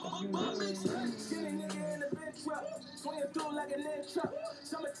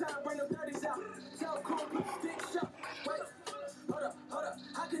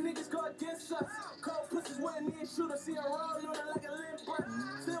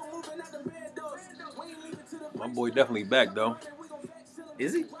My boy definitely back though.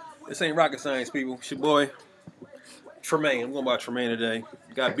 Is he? This ain't rocket science, people. It's your boy Tramaine. I'm going by Tramaine today.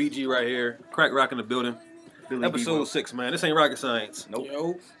 Got BG right here. Crack Rock in the building. Billy Episode 6, man. This ain't rocket science. Nope.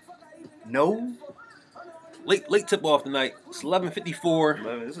 Yo. No. Late tip off tonight. It's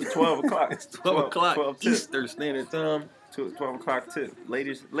 11:54. This is 12 o'clock. It's 12 o'clock 12 tip. Eastern Standard Time. 12 o'clock tip.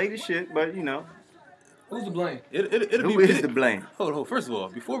 Latest shit, but you know. Who's to blame? It'll Who be is to blame? Hold on. First of all,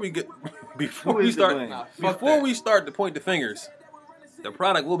 before we Who is to blame? we start to point the fingers, the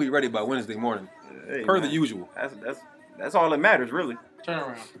product will be ready by Wednesday morning, Hey, per man. the usual. That's all that matters, really. Turn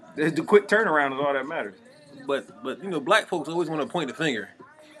around. The quick turnaround is all that matters. But you know, black folks always want to point the finger.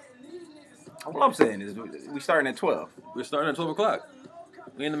 All I'm saying is we starting at 12. We're starting at 12 o'clock.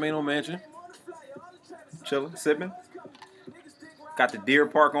 We in the main old mansion. Chilling, sipping. Got the Deer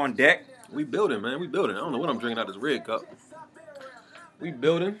Park on deck. We building, man. We building. I don't know what I'm drinking out this red cup. We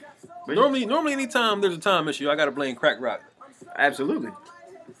building. But Normally, anytime there's a time issue, I gotta blame Crack Rock. Absolutely.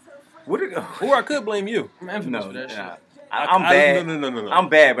 Or I could blame you. I'm infamous No, for that shit. I'm bad. No. I'm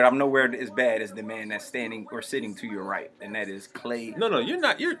bad, but I'm nowhere as bad as the man that's standing or sitting to your right, and that is Clay. No, you're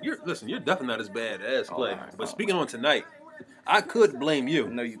not. You're listen. You're definitely not as bad as Clay. Alright. But speaking on tonight, I could blame you.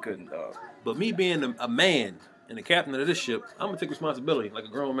 No, you couldn't, dog. But me being a man and the captain of this ship, I'm gonna take responsibility like a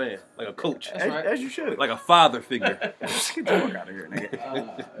grown man, like a coach, As you should. like a father figure. Get the fuck out of here,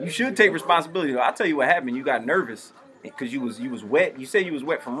 nigga. You should take responsibility. I'll tell you what happened. You got nervous because you was wet. You said you was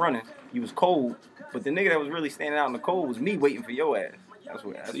wet from running. You was cold. But the nigga that was really standing out in the cold was me waiting for your ass. That's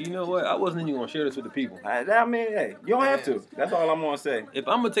what. So you know what? I wasn't even gonna share this with the people. I mean, hey, you don't have to. That's all I'm gonna say. If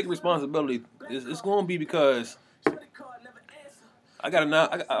I'm gonna take responsibility, it's gonna be because I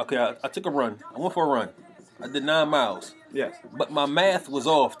took a run. I went for a run. I did 9 miles. Yes. But my math was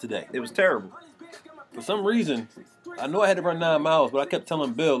off today. It was terrible. For some reason, I know I had to run 9 miles, but I kept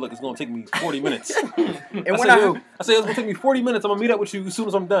telling Bill, look, it's going to take me 40 minutes. And I said, it's going to take me 40 minutes. I'm going to meet up with you as soon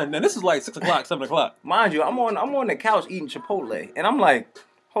as I'm done. Now, this is like 6 o'clock, 7 o'clock. Mind you, I'm on the couch eating Chipotle, and I'm like,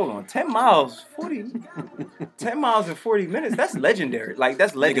 hold on, 10 miles in 40 minutes? That's legendary. Like,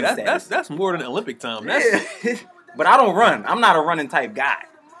 that's legend status. That's more than Olympic time. Yeah. But I don't run. I'm not a running type guy.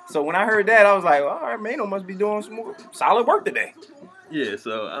 So when I heard that, I was like, all right, Mano must be doing some more solid work today. Yeah,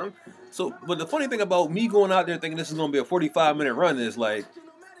 but the funny thing about me going out there thinking this is going to be a 45-minute run is like,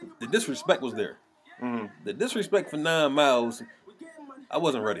 the disrespect was there. Mm-hmm. The disrespect for 9 miles, I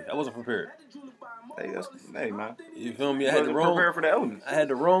wasn't ready. I wasn't prepared. Hey, man. You feel me? I wasn't prepared for the elements. I had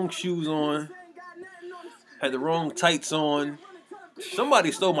the wrong shoes on. Had the wrong tights on.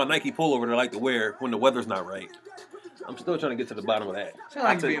 Somebody stole my Nike pullover that I like to wear when the weather's not right. I'm still trying to get to the bottom of that. Sound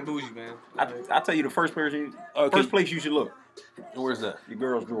like you being bougie, man. I'll tell you the first place you should look. Where's that? Your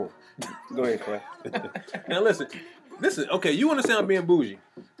girl's drawer. Go ahead, Clay. Now listen. Okay, you understand I'm being bougie,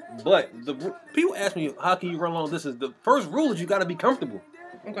 but the people ask me how can you run long distance. The first rule is you got to be comfortable.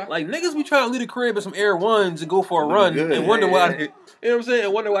 Okay. Like niggas be trying to leave the crib in some Air Ones and go for a run and wonder why. You know what I'm saying?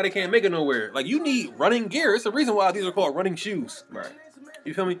 And wonder why they can't make it nowhere. Like you need running gear. It's the reason why these are called running shoes. Right.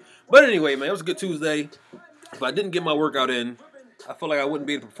 You feel me? But anyway, man, it was a good Tuesday. If I didn't get my workout in, I feel like I wouldn't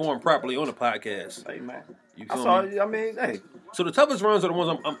be able to perform properly on the podcast. Hey, man. You feel me? I mean, hey. So the toughest runs are the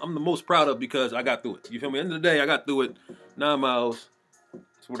ones I'm the most proud of because I got through it. You feel me? At the end of the day, I got through it. 9 miles.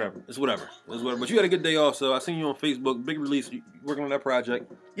 It's whatever. But you had a good day off, so I seen you on Facebook. Big release. You working on that project.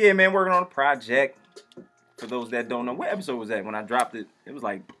 Yeah, man, working on a project. For those that don't know, what episode was that? When I dropped it, it was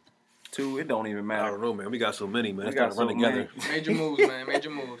like 2. It don't even matter. I don't know, man. We got so many, man. We It's got to run together. Major moves, man. Major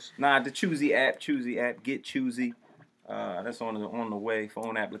moves. Nah, the Choosy app. Get Choosy. That's on the way.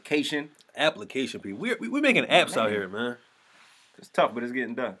 Phone application. Application, people. We making apps out here, man. It's tough, but it's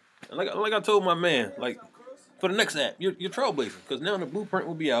getting done. Like I told my man, like for the next app, you're trailblazing because now the blueprint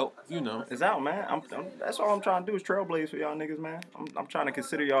will be out. You know, it's out, man. That's all I'm trying to do is trailblaze for y'all niggas, man. I'm trying to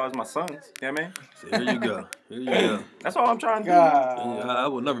consider y'all as my sons. You know what I mean? So here you go. Here you go. That's all I'm trying to do. I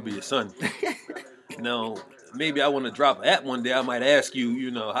will never be your son. Now, maybe I want to drop an app one day. I might ask you,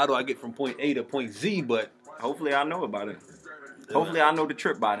 you know, how do I get from point A to point Z? But hopefully I know about it. Hopefully I know the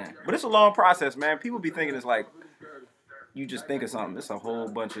trip by then. But it's a long process, man. People be thinking it's like you just think of something. It's a whole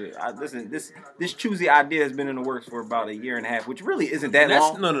bunch of listen. This choosy idea has been in the works for about a year and a half, which really isn't that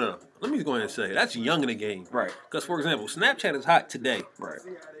long. No. Let me go ahead and say that's young in the game, right? Because for example, Snapchat is hot today, right?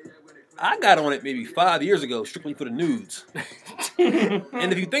 I got on it maybe 5 years ago, strictly for the nudes.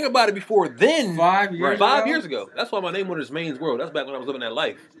 And if you think about it, before then, 5 years, 5 years ago, that's why my name was Maine's World. That's back when I was living that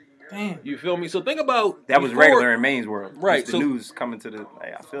life. Damn. You feel me? So think about That was regular in Maine's world. Right. Just the news coming to the.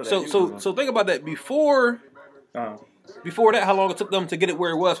 Like, I feel that. So think about that before. Before that, how long it took them to get it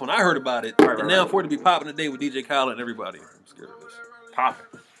where it was when I heard about it, and now for it to be popping today with DJ Khaled and everybody, I'm scared of this.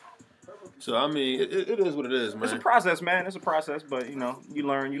 Popping. So I mean, it is what it is, man. It's a process, man. It's a process, but you know, you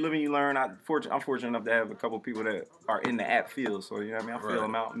learn, you live and you learn. I'm fortunate enough to have a couple people that are in the app field, so you know what I mean. I feel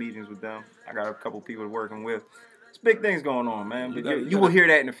them out, meetings with them. I got a couple people working with. It's big things going on, man. But you will hear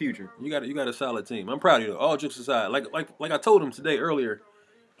that in the future. You got a solid team. I'm proud of you. All jokes aside, like I told him today earlier,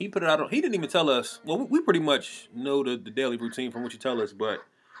 he put it out. He didn't even tell us. Well, we pretty much know the daily routine from what you tell us, but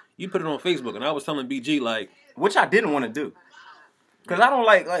you put it on Facebook, and I was telling BG like, which I didn't want to do, because I don't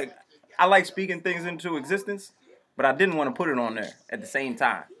like. I like speaking things into existence, but I didn't want to put it on there at the same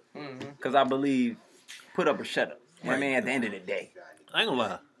time. Because I believe put up or shut up. Right. I mean, at the end of the day. I ain't gonna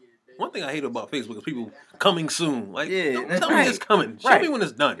lie. One thing I hate about Facebook is people coming soon. Like, yeah, tell me it's coming. Show me when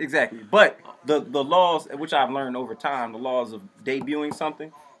it's done. Exactly. But the laws, which I've learned over time, the laws of debuting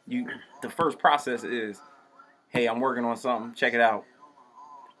something, the first process is, hey, I'm working on something. Check it out.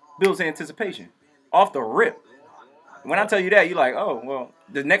 Builds anticipation. Off the rip. When I tell you that, you're like, oh, well,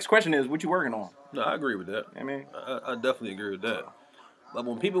 the next question is, what you working on? No, I agree with that. I mean, I definitely agree with that. But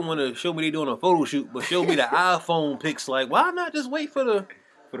when people want to show me they doing a photo shoot, but show me the iPhone pics, like, why not just wait for the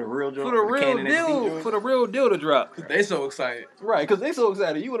real deal, for the real deal to drop? They so excited, right? Because they so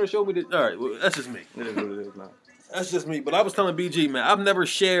excited. You want to show me the? All right, well, that's just me. It is what it is, man. That's just me. But I was telling BG, man, I've never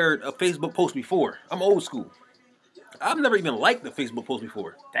shared a Facebook post before. I'm old school. I've never even liked the Facebook post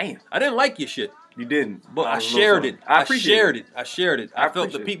before. Damn, I didn't like your shit. You didn't. But I shared it. I shared it. I felt the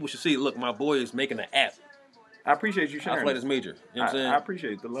appreciate people should see, look, my boy is making an app. I appreciate you sharing. I feel like it's major. You know what I'm saying? I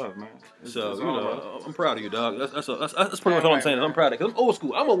appreciate the love, man. It's I'm proud of you, dog. That's pretty much all I'm saying. I'm proud of it. Because I'm old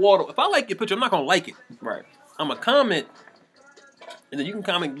school. I'm a water. If I like your picture, I'm not going to like it. Right. I'm a comment, and then you can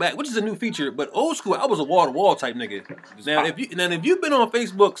comment back, which is a new feature. But old school, I was a wall-to-wall type nigga. Now, if you've been on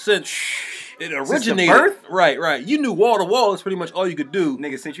Facebook since it originated, since the birth? Right. You knew wall-to-wall is pretty much all you could do.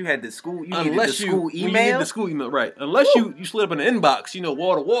 Nigga, since you had the school, you needed the school email? You needed the school email, right. Unless you slid up in the inbox, you know,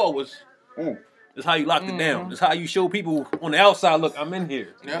 wall-to-wall was... That's how you locked it down. That's how you show people on the outside, look, I'm in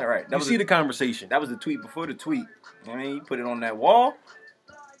here. Yeah, right. You see the conversation. That was the tweet before the tweet. I mean, you put it on that wall.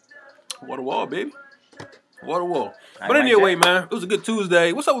 Wall, baby. Wall. But anyway, man, it was a good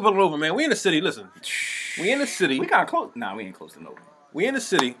Tuesday. What's up with Villanova, man? We in the city. Listen. We in the city. We kind of close. Nah, we ain't close to Nova. We in the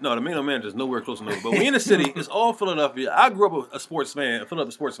city. No, the main manager's nowhere close to Nova. But we in the city. It's all Philadelphia. I grew up a sports fan, a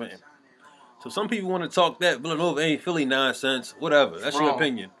Philadelphia sports fan. So some people want to talk that Villanova ain't Philly nonsense. Whatever. That's your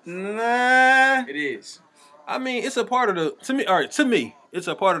opinion. Nah. It is. I mean, it's a part of the... To me, it's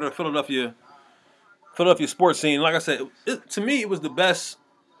a part of the Philadelphia sports scene. Like I said, to me, it was the best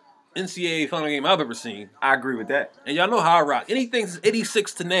NCAA final game I've ever seen. I agree with that. And y'all know how I rock. Anything since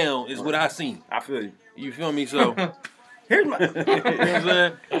 86 to now is what I seen. I feel you. You feel me? So... Here's my... you know what I'm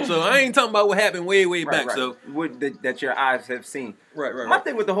saying? So I ain't talking about what happened way back. Right. So that your eyes have seen. Right. My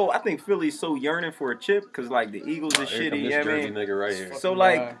thing with the whole, I think Philly's so yearning for a chip because like the Eagles are shitty. This Jersey nigga right here. So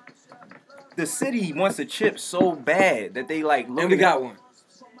like the city wants a chip so bad that they like. And we got one.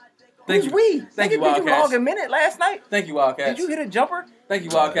 Thank you. Thank you, Did you Wildcats. log a minute last night? Thank you, Wildcats. Did you hit a jumper? Thank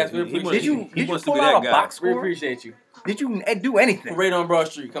you, Wildcats. We appreciate you. Did you pull out a box score? We appreciate you. Did you do anything? Right on Broad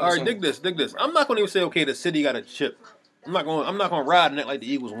Street. All right, dig this. I'm not going to even say, okay, the city got a chip. I'm not going to ride in it like the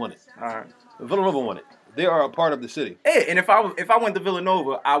Eagles won it. All right. Villanova won it. They are a part of the city. Yeah, and if I went to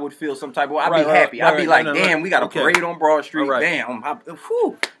Villanova, I would feel some type of... I'd be happy. I'd be like, damn, we got a parade on Broad Street. Right. Damn.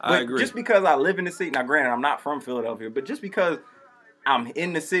 I agree. Just because I live in the city... Now, granted, I'm not from Philadelphia, but just because I'm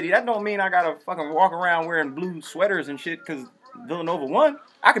in the city, that don't mean I got to fucking walk around wearing blue sweaters and shit because Villanova won.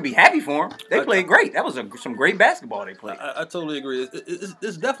 I could be happy for them. They played great. That was some great basketball they played. I totally agree.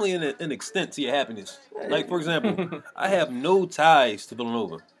 It's definitely an extent to your happiness. Like, for example, I have no ties to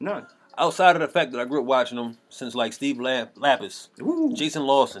Villanova. None. Outside of the fact that I grew up watching them since, like, Steve Lapis, Jason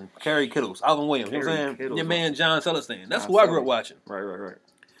Lawson, Kerry Kittles, Alvin Williams, you know what I'm saying? Your man, John Celestine. That's who I grew up watching. Right.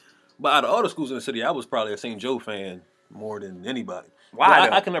 But out of all the schools in the city, I was probably a St. Joe fan more than anybody. Why?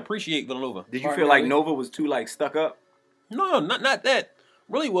 I can appreciate Villanova. Did you feel like Nova was too, like, stuck up? No, not that.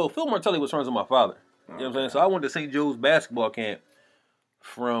 Really, well, Phil Martelli was friends with my father. You know what I'm saying? So I went to St. Joe's basketball camp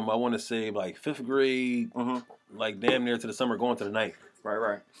from, I want to say, like, 5th grade, like, damn near to the summer, going to the 9th.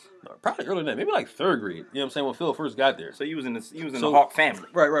 Right. No, probably earlier than that. Maybe, like, 3rd grade. You know what I'm saying? When Phil first got there. So you was in the Hawk family.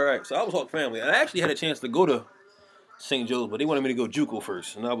 Right. So I was Hawk family. I actually had a chance to go to St. Joe's, but they wanted me to go JUCO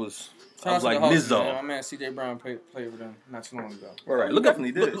first. And I was like, Nizzle. My man, C.J. Brown played with them not too long ago. Right.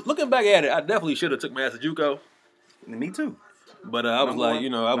 Looking back at it, I definitely should have took my ass to JUCO. Me too. But I was like,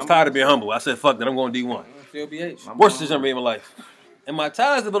 I was tired of being humble. I said, fuck that, I'm going D1. Still BH. Worst decision I made in my life. And my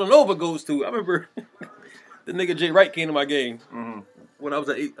ties to Villanova goes to, I remember the nigga Jay Wright came to my game when I was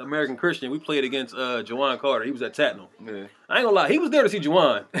at American Christian. We played against Juwan Carter. He was at Tatnall. Yeah. I ain't gonna lie, he was there to see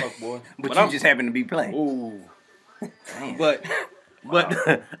Juwan. Fuck boy. But you just happened to be playing. Ooh. Damn. But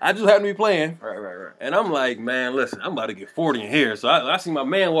I just happened to be playing. Right. And I'm like, man, listen, I'm about to get 40 in here. So I see my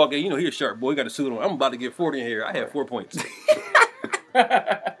man walk in. You know, he's a sharp boy. He got a suit on. I'm about to get 40 in here. I had 4 points.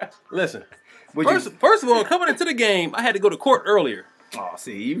 Listen. First of all, coming into the game, I had to go to court earlier. Oh,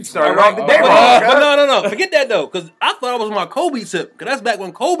 see, you started off the day wrong. But no. Forget that, though. Because I thought I was on my Kobe tip. Because that's back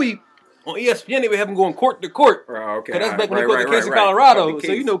when Kobe, on ESPN, they would have him going court to court. Oh, okay. Because that's back when they caught the case in Colorado.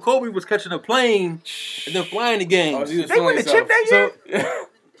 So, you know, Kobe was catching a plane and then flying the game. Oh, they won the chip that year?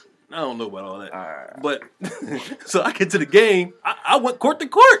 I don't know about all that. But, so I get to the game. I went court to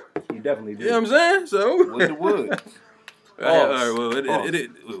court. You definitely did. You know what I'm saying? So. With the wood. All right, well, with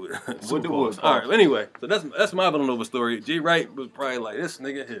the wood. All right, anyway, so that's my Villanova story. Jay Wright was probably like, this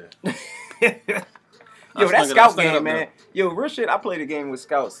nigga here. Yo, that scout game, man. Yo, real shit, I played a game with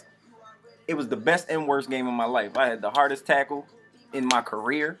scouts. It was the best and worst game of my life. I had the hardest tackle in my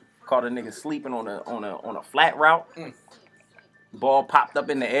career. Caught a nigga sleeping on a flat route. Ball popped up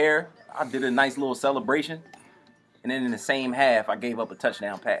in the air. I did a nice little celebration. And then in the same half, I gave up a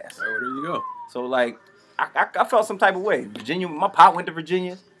touchdown pass. Oh, there you go. So, like, I felt some type of way. Virginia, my pop went to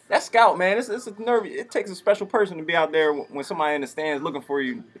Virginia. That scout, man, it's a nerve. It takes a special person to be out there when somebody in the stands looking for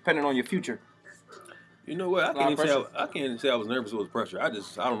you, depending on your future. You know what? I can't even say I was nervous. It was pressure. I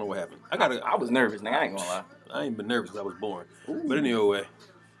don't know what happened. I was nervous, nigga. I ain't gonna lie. I ain't been nervous because I was born. Ooh. But anyway.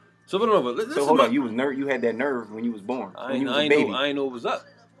 So Villanova. So hold on, you was You had that nerve when you was born. I ain't know it was up.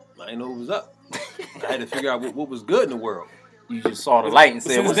 I had to figure out what was good in the world. You just saw the light and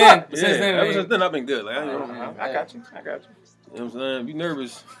said, "What's up?" Ever since then, I've been good. Like, I got you. You know what I'm saying? Be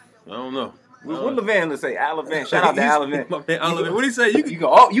nervous. I don't know. What Levan say? Al Levan. Shout out to Al Levan. My man, Al Levan. What do he say? You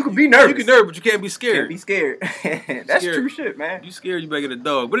can be nervous. You can nervous, but you can't be scared. Can't be scared. That's true shit, man. You scared, you better get a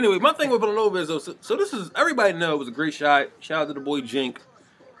dog. But anyway, my thing with Villanova is, so this is, everybody know it was a great shot. Shout out to the boy Jink. You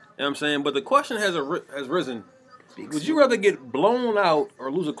know what I'm saying? But the question has risen. Would you rather get blown out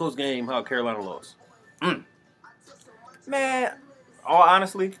or lose a close game how Carolina lost? Man, all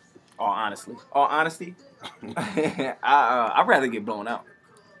honesty, I'd rather get blown out.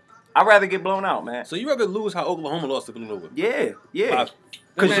 I'd rather get blown out, man. So you rather lose how Oklahoma lost to Villanova? Yeah. Isn't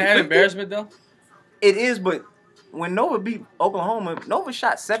that an embarrassment, though? It is, but when Nova beat Oklahoma, Nova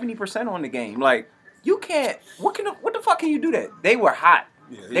shot 70% on the game. Like, you can't, what the fuck can you do that? They were hot.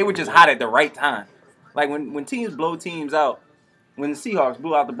 Yeah, they were just hot at the right time. Like, when teams blow teams out, when the Seahawks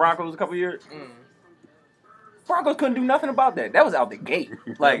blew out the Broncos a couple years, Broncos couldn't do nothing about that. That was out the gate.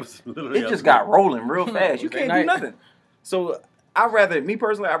 Like, it just got rolling real fast. You can't do nothing. So, I'd rather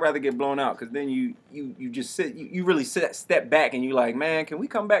get blown out because then you just sit, you really step back and you like, man, can we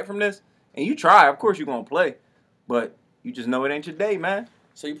come back from this? And you try. Of course, you're going to play. But you just know it ain't your day, man.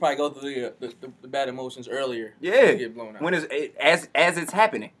 So you probably go through the bad emotions earlier. Yeah. To get blown out. When as it's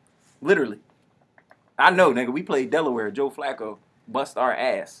happening. Literally. I know, nigga. We played Delaware. Joe Flacco bust our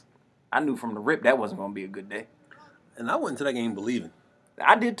ass. I knew from the rip that wasn't going to be a good day. And I went into that game believing.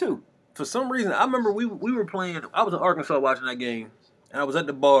 I did too. For some reason, I remember we were playing. I was in Arkansas watching that game, and I was at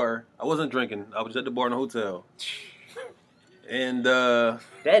the bar. I wasn't drinking. I was at the bar in the hotel. And that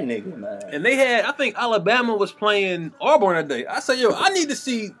nigga, man. And they had, I think Alabama was playing Auburn that day. I said, yo, I need to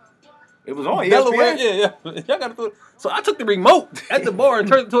see. It was on Delaware. Yeah. Y'all got to do it. So I took the remote at the bar and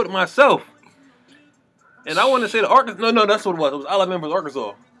turned it to it myself. And I want to say the Arkansas. No, that's what it was. It was Alabama versus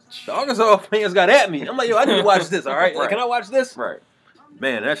Arkansas. The Arkansas fans got at me. I'm like, yo, I need to watch this. All right, like, can I watch this? Right.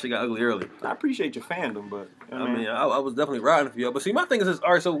 Man, that shit got ugly early. I appreciate your fandom, but I was definitely riding for y'all. But see, my thing is this.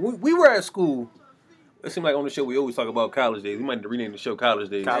 All right, so we were at school. It seemed like on the show we always talk about college days. We might need to rename the show College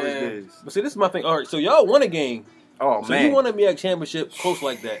Days. College Days. But see, this is my thing. All right, so y'all won a game. Oh, so man. So you won a MEAC championship close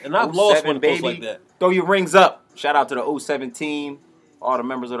like that. And I've lost one close like that. Throw your rings up. Shout out to the 07 team. All the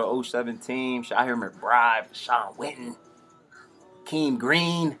members of the 07 team. Shahir McBride, Sean Witten, Keem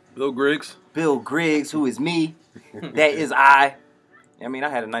Green. Bill Griggs, who is me. That is I. I mean, I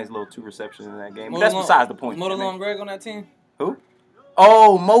had a nice little 2 receptions in that game. But that's besides the point. Mo DeLong Greg on that team? Who?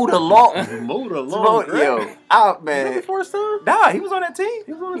 Oh, Mo DeLong. Mo DeLong Greg. Yo, out, man. Was that the first time? Nah, he was on that team.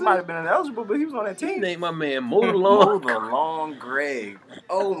 He might have been ineligible, but he was on that team. He named my man Mo DeLong. Mo DeLong Greg.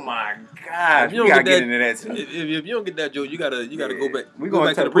 Oh my God. You gotta get into that too. If you don't get that joke, you gotta go back. We go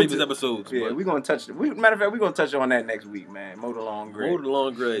back to the previous episodes. Yeah, we're gonna touch. Matter of fact, we're gonna touch on that next week, man. Mo DeLong Greg. Mo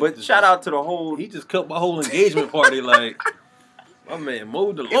DeLong Greg. But shout out to the whole. He just killed my whole engagement party. Like my man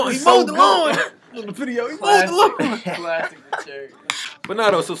Mo DeLong. He mowed the lawn. On the video, he mowed the lawn. Classic for Cherry. But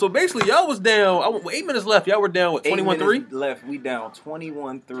no, though. So basically, y'all was down. With 8 minutes left. Y'all were down with 21-3 left. We down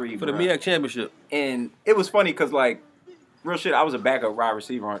 21-3 for the MEAC championship. And it was funny because like real shit. I was a backup wide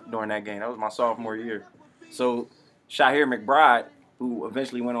receiver during that game. That was my sophomore year. So Shahir McBride, who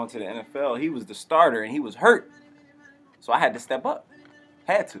eventually went on to the NFL, he was the starter and he was hurt. So I had to step up.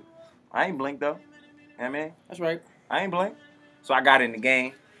 Had to. I ain't blinked though. You know what I mean? That's right. I ain't blinked. So I got in the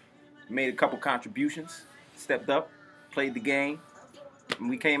game, made a couple contributions, stepped up, played the game. And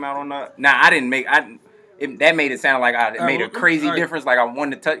we came out on the. Nah, I didn't make. That made it sound like I made a crazy difference, like I won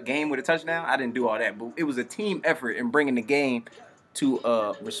the game with a touchdown. I didn't do all that, but it was a team effort in bringing the game to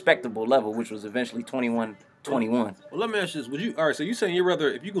a respectable level, which was eventually 21-21. Well, let me ask you this: Would you? All right, so you saying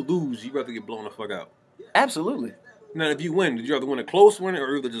if you could lose, you'd rather get blown the fuck out? Absolutely. Now, if you win, did you rather win a close win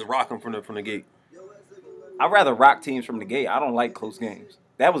or either just rock them from the gate? I'd rather rock teams from the gate. I don't like close games.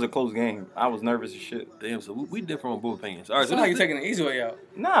 That was a close game. I was nervous as shit. Damn, so we different on both opinions. All right, so so how you taking the easy way out?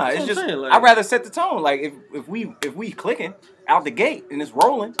 Nah, it's just I'd rather set the tone. Like if we clicking out the gate and it's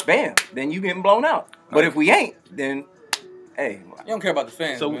rolling, bam, then you getting blown out. But if we ain't, then hey, you don't care about the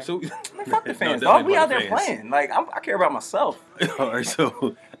fans. Man, fuck the fans, dog. We out there playing. Like I care about myself. All right,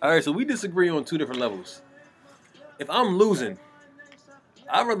 so we disagree on two different levels. If I'm losing,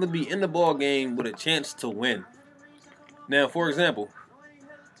 I'd rather be in the ball game with a chance to win. Now, for example,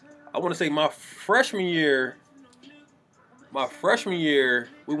 I want to say my freshman year,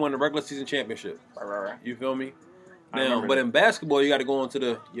 we won the regular season championship. Right. You feel me? Now, but in basketball, you got to go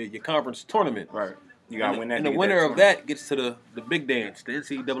into your conference tournament. Right. You got to win that. And the winner of that gets to the big dance, the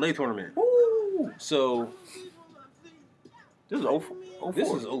NCAA tournament. Woo! So this is 04. This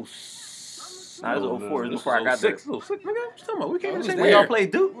is 06. Nah, this is 04. This is before I got 06. 06, nigga. What you talking about? We came in the same year. year. Y'all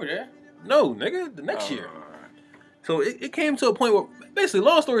played Duke? We're there. No, nigga, the next year. So it came to a point where, basically,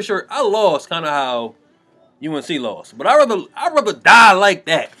 long story short, I lost kind of how UNC lost. But I'd rather die like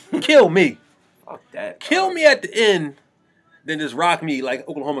that. Kill me. Fuck that. Kill me at the end than just rock me like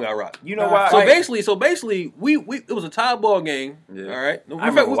Oklahoma got rocked. You know why? So basically, we it was a tie ball game. Yeah. All right. I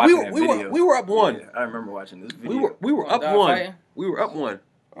remember watching that video. We were up one. Yeah, I remember watching this video. We were up one. Fighting? We were up one.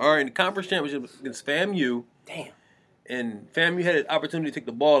 All right, in the conference championship against FAMU. Damn. And FAMU had an opportunity to take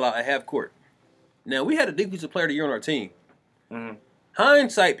the ball out at half court. Now, we had a defensive player of the year on our team. Mm-hmm.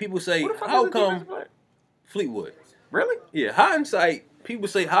 Hindsight, people say, how come Fleetwood? Really? Yeah, hindsight, people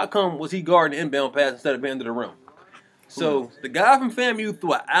say, how come was he guarding the inbound pass instead of being to the rim? So, the guy from FAMU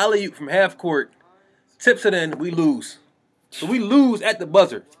threw an alley-oop from half court, tips it in, we lose. So, we lose at the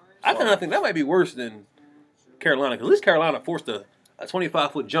buzzer. I kind of think that might be worse than Carolina, because at least Carolina forced a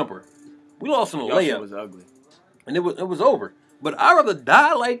 25-foot jumper. We lost in a layup. It was ugly. And it was over. But I'd rather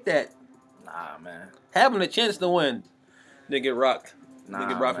die like that. Nah, man. Having a chance to win, they get rocked. They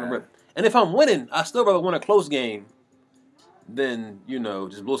get rocked from the rip. And if I'm winning, I still rather win a close game than,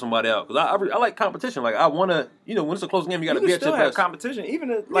 just blow somebody out. Because I like competition. Like, I want to, when it's a close game, you got to be at your best. Competition. Even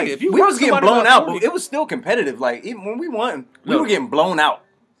if we was getting blown out, but it was still competitive. Like, even when we won, we were getting blown out.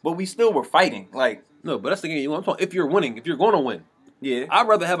 But we still were fighting. Like, no, but that's the game you want. I'm talking if you're winning, if you're going to win. Yeah. I'd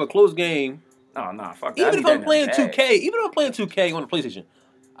rather have a close game. Oh, nah, fuck that. Even if I'm playing 2K on the PlayStation,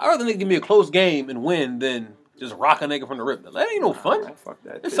 I'd rather nigga give me a close game and win than just rock a nigga from the rip. That ain't no fun. Man, fuck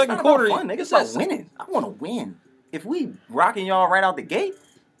that. It's second quarter. Fun, nigga. It's about winning. I want to win. If we rocking y'all right out the gate.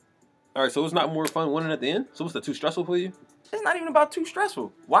 All right, so it's not more fun winning at the end? So what's too stressful for you? It's not even about too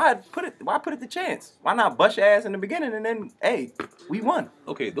stressful. Why put it to chance? Why not bust your ass in the beginning and then, hey, we won?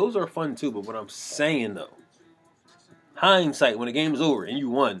 Okay, those are fun too, but what I'm saying though, hindsight, when the game's over and you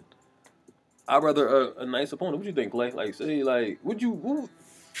won, I'd rather a nice opponent. What you think, Clay? Like, say, like,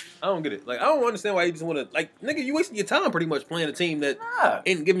 I don't get it. Like, I don't understand why you just want to, like, nigga, you wasting your time pretty much playing a team that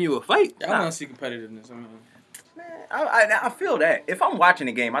ain't giving you a fight. I want to see competitiveness. I mean, man, I feel that. If I'm watching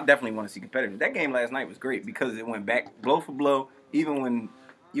the game, I definitely want to see competitiveness. That game last night was great because it went back blow for blow. Even when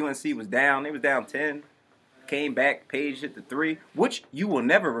UNC was down, they was down 10. Came back, Page hit the 3, which you will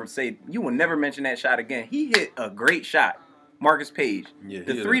never mention that shot again. He hit a great shot, Marcus Page. Yeah,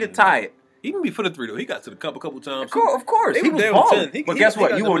 the 3 to tie it. Even before the 3 though, he got to the cup a couple times. Of course, he was balling. But guess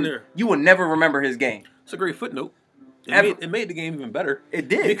what? You will never remember his game. It's a great footnote. It made the game even better. It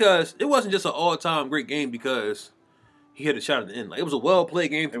did because it wasn't just an all-time great game because he hit a shot at the end. Like, it was a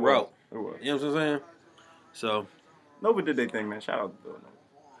well-played game throughout. It was. You know what I'm saying? So Nova did their thing, man. Shout out to Villanova.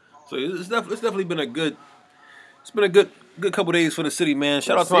 So it's definitely been a good. It's been a good couple days for the city, man.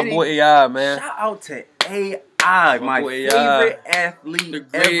 Shout out to my boy AI, man. Shout out to AI, my favorite athlete the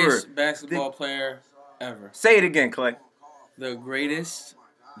greatest ever. Basketball player ever. Say it again, Clay. The greatest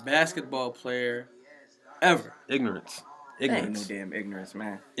basketball player ever. Ignorance. Ignorance. Ain't no damn ignorance,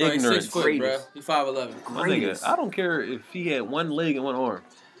 man. Bro, he's Ignorance. 6 foot, bro. Greatest. He's 5'11". My nigga, I don't care if he had one leg and one arm.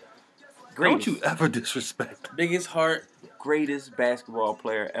 Greatest. Don't you ever disrespect. Biggest heart, Greatest basketball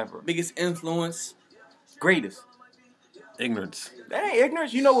player ever. biggest influence. Greatest. Ignorance. That ain't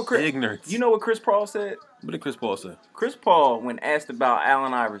ignorance. You know what Chris? Ignorance. You know what Chris Paul said? What did Chris Paul say? Chris Paul, when asked about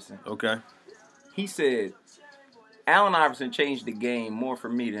Allen Iverson, Okay. he said, "Allen Iverson changed the game more for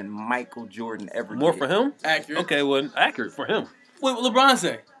me than Michael Jordan ever More did." for him? Accurate. Okay, well, accurate for him. What LeBron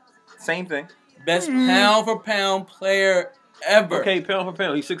say? Same thing. Best pound for pound player ever. Okay, pound for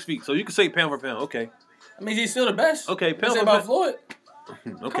pound. He's 6 feet, so you can say pound for pound. Okay. I mean, he's still the best. Okay, What pound you say for about pound. Floyd?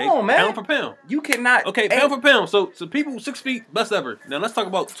 Okay, Come on, man. pound for pound. You cannot. Okay, Hey, pound for pound. So people 6 feet, best ever. Now let's talk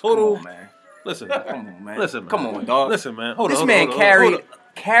about Come total. on, man. Listen, Come on, man. listen, man. Come on, dog. Listen, man. Hold on. This hold man on, hold on, hold on.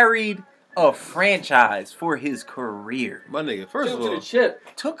 carried a franchise for his career. My nigga, first of all, chip.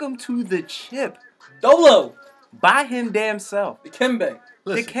 Took him to the chip Dolo. by him damn self. The Kimbe.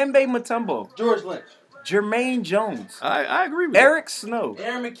 listen, Dikembe Mutombo, George Lynch. Jermaine Jones, I agree with Eric Snow,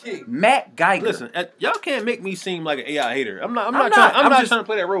 Aaron McKee. Matt Geiger. you. Listen, y'all can't make me seem like an AI hater. I'm not I'm trying just- to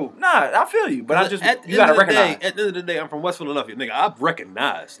play that role. Nah, I feel you, but I just At the you gotta end of the day- recognize. At the end of the day, I'm from West Philadelphia, nigga. I've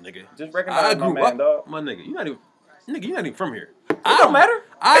recognized, nigga. Just I recognize my grew man, up, dog. my nigga. You're not even from here. It don't matter. It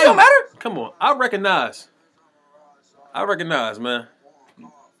I don't matter. Come on, I recognize, man.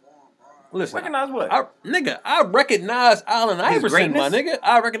 Listen, Recognize what? I recognize Allen Iverson, my greatness? nigga.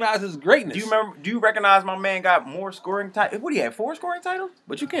 I recognize his greatness. Do you recognize my man got more scoring titles? What do you have? 4 scoring titles?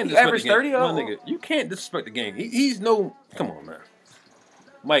 But you can't He disrespect averaged the game. 30 my of- nigga. You can't disrespect the game. He's no. Come on, man.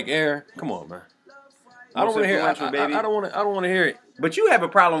 Mike Air, come on, man. I don't Most want to hear. influential, baby. I don't want to hear it. But you have a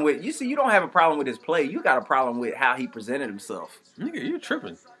problem with. You see, you don't have a problem with his play. You got a problem with how he presented himself. Nigga, you're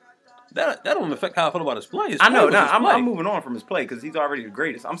tripping. That don't affect how I feel about his play. His I know. play was Nah, his I'm play. moving on from his play because he's already the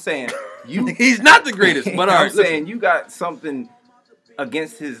greatest. I'm saying you. He's not the greatest, but all I'm right, saying listen. you got something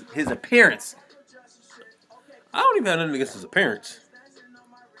against his appearance. I don't even have nothing against his appearance.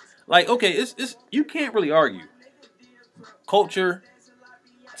 Like, okay, it's you can't really argue. Culture,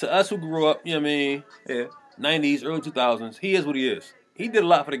 to us who grew up, you know what I mean, Yeah. 90s, early 2000s, he is what he is. He did a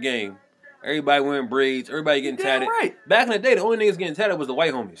lot for the game. Everybody wearing braids, everybody getting Damn tatted. right. Back in the day, the only niggas getting tatted was the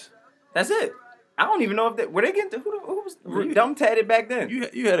white homies. That's it. I don't even know if were they getting who was You- dumb tatted back then.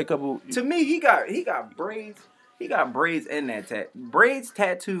 You had a couple. To me, he got braids. He got braids in that braids,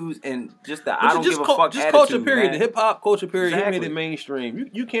 tattoos, and just the I don't give a fuck just attitude. culture period, man. the hip hop culture period. Exactly. He made it mainstream.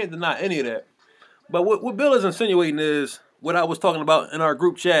 You can't deny any of that. But what Bill is insinuating is what I was talking about in our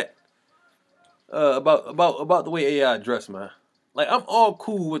group chat about the way AI dress, man. Like I'm all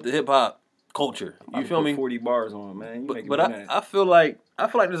cool with the hip hop culture. You feel me? 40 bars on, man. You But I feel like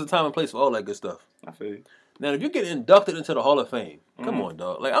there's a time and place for all that good stuff. I feel you. Now, if you get inducted into the Hall of Fame, come Mm-hmm. on,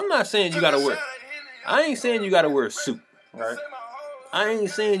 dog. Like I'm not saying you gotta wear. I ain't saying you gotta wear a suit. Right? I ain't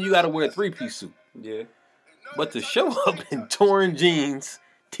saying you gotta wear a 3-piece suit. Yeah. But to show up in torn jeans,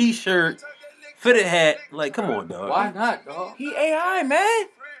 t-shirt, fitted hat, like, come on, dog. Why not, dog? He AI, man.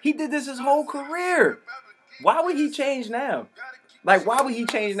 He did this his whole career. Why would he change now? Like, why would he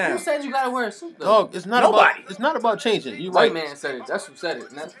change now? Who said you gotta wear a suit, though? Dog, it's not Nobody. about. It's not about changing. You White right. man said it. That's who said it.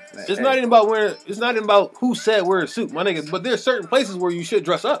 It's not even about wearing. It's not even about who said wear a suit, my nigga. But there's certain places where you should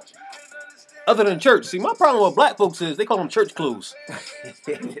dress up, other than church. See, my problem with black folks is they call them church clothes.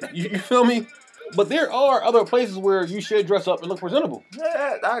 You feel me? But there are other places where you should dress up and look presentable.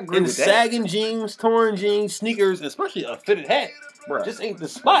 Yeah, I agree In with that. sagging jeans, torn jeans, sneakers, and especially a fitted hat, Bruh. just ain't the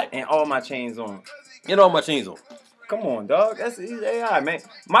spot. And all my chains on. And all my chains on. Come on, dog. He's AI, man.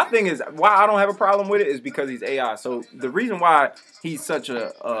 My thing is why I don't have a problem with it is because he's AI. So the reason why he's such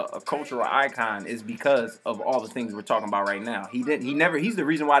a cultural icon is because of all the things we're talking about right now. He's the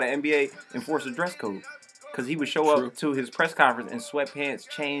reason why the NBA enforced a dress code. Because he would show True. up to his press conference in sweatpants,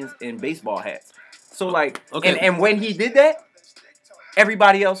 chains, and baseball hats. So like Okay. and when he did that,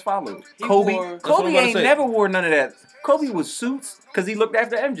 everybody else followed. He Kobe wore- That's what I'm Kobe about to ain't say. never wore none of that. Kobe was suits because he looked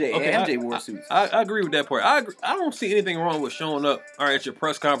after MJ. Okay, and MJ wore suits. I agree with that part. I don't see anything wrong with showing up at your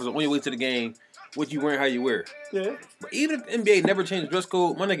press conference or on your way to the game, what you wearing, how you wear. Yeah. But even if the NBA never changed dress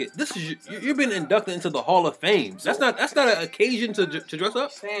code, my nigga, this is you're being inducted into the Hall of Fame. That's not an occasion to dress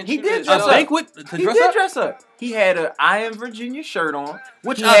up. He did A dress up. banquet to He dress did up. dress up. He had a I Am Virginia shirt on,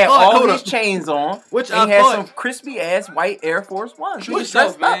 Which he I had thought- all hold his up. chains on, Which and I he had thought- some crispy ass white Air Force Ones. True He to was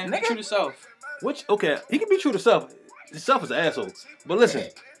self, dressed up, man. nigga. True to self. Which okay, he can be true to self. Himself is an asshole. But listen,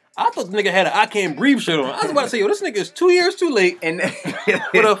 I thought the nigga had an I Can't Breathe shirt on. I was about to say, yo, this nigga is 2 years too late And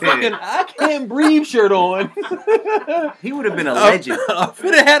with a fucking I Can't Breathe shirt on. he would have been a legend. A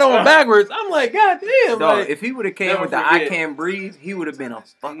fitted hat on backwards. I'm like, God damn. Dog, Like, if he would have came Never with the forget. I Can't Breathe, he would have been a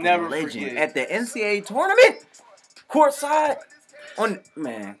fucking Never legend forget. at the NCAA tournament. courtside. On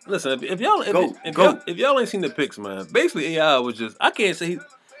man, listen, if y'all ain't seen the pics, man, basically AI was just I can't say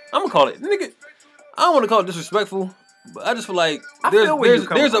I'm gonna call it nigga. I don't want to call it disrespectful, but I just feel like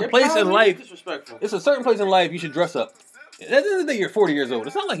there's a place in life. It's a certain place in life you should dress up. At the end of the day, you're 40 years old.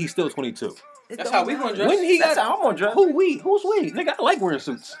 It's not like he's still 22. That's how we gonna dress. That's how I'm gonna dress. Who's we? Nigga, I like wearing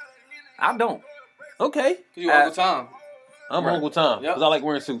suits. I don't. Okay. You Uncle Tom. I'm Uncle Tom because I like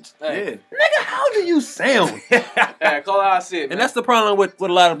wearing suits. Hey. Yeah. Nigga, how do you sound? Hey, call out shit, man. And that's the problem with a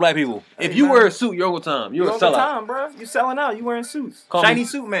lot of black people. If you wear a suit, you're Uncle Tom. You're a sellout. Uncle Tom, bro. You selling out. You wearing suits. Shiny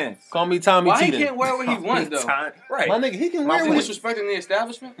suit man. Call me Tommy Why T. he can't wear what he wants, though? Right. My nigga, he can wear what disrespecting the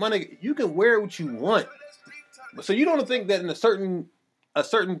establishment? My nigga, you can wear what you want. So you don't think that in a certain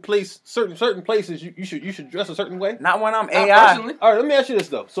places you should dress a certain way? Not when I'm AI. Personally. All right, let me ask you this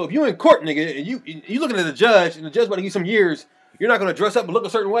though. So if you in court, nigga, and you looking at the judge, and the judge about to give you some years, you're not gonna dress up and look a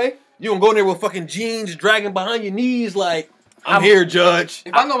certain way? You gonna go in there with fucking jeans dragging behind your knees like, I'm here, judge.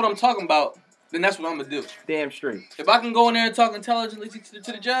 If I know what I'm talking about, then that's what I'm gonna do. Damn straight. If I can go in there and talk intelligently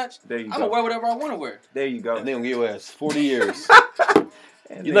to the judge, I'm gonna wear whatever I want to wear. There you go. And they gonna give your ass 40 years.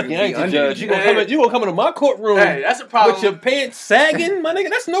 You lucky I ain't the judge. You gonna come into my courtroom that's a problem. with your pants sagging, my nigga.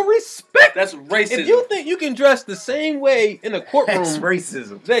 That's no respect. That's racism. If you think you can dress the same way in a courtroom That's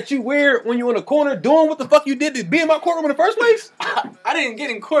racism. that you wear when you're in a corner doing what the fuck you did to be in my courtroom in the first place, I didn't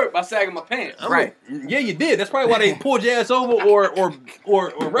get in court by sagging my pants. Right. Yeah, you did. That's probably why they pulled your ass over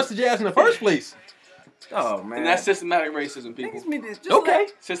or arrested your ass in the first place. Oh man. And that's systematic racism, people. Okay.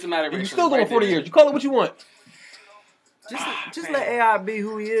 Systematic racism. And you still doing 40 years. You call it what you want. Just let AI be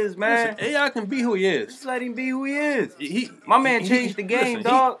who he is, man. Listen, AI can be who he is. Just let him be who he is. My man changed the game,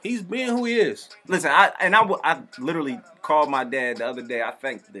 dog. He's being who he is. Listen, I literally called my dad the other day. I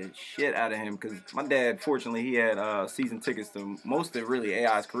thanked the shit out of him because my dad, fortunately, he had season tickets to most of really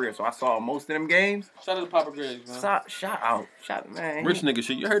AI's career, so I saw most of them games. Shout out to Papa Griggs, man. Shout man. Rich nigga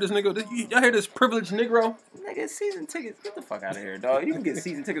shit. You heard this nigga? Y'all heard this privileged Negro? Nigga, season tickets. Get the fuck out of here, dog. You can get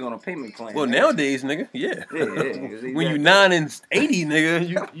season tickets on a payment plan. Well, nowadays, nigga, yeah. Yeah. When you 9 and 80,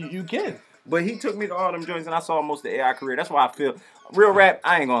 nigga, you can. But he took me to all them joints, and I saw most of the AI career. That's why I feel real rap.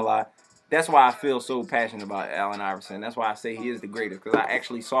 I ain't gonna lie. That's why I feel so passionate about Allen Iverson. That's why I say he is the greatest, because I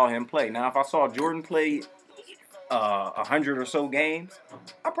actually saw him play. Now, if I saw Jordan play 100 or so games,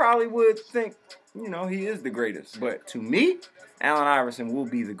 I probably would think, he is the greatest. But to me, Allen Iverson will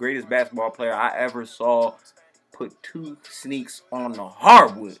be the greatest basketball player I ever saw put 2 sneaks on the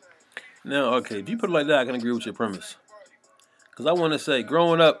hardwood. Now, okay, if you put it like that, I can agree with your premise. Because I want to say,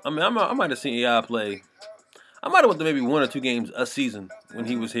 growing up, I mean, I might have seen AI play. I might have went to maybe 1 or 2 games a season when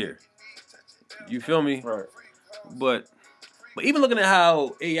he was here. You feel me? Right. But even looking at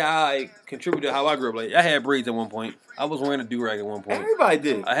how AI contributed to how I grew up, like I had braids at one point. I was wearing a do-rag at one point. Everybody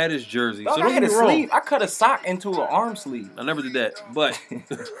did. I had his jersey. Dog, so I had a wrong. sleeve. I cut a sock into an arm sleeve. I never did that, but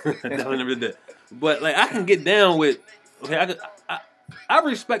I never did that. But like I can get down with. Okay, I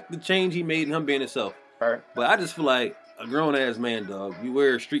respect the change he made in him being himself. Right. But I just feel like a grown ass man, dog. You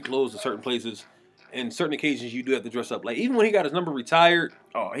wear street clothes to certain places. And certain occasions you do have to dress up. Like even when he got his number retired.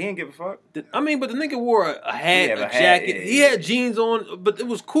 Oh, he didn't give a fuck. But the nigga wore a hat, a jacket. Yeah. He had jeans on, but it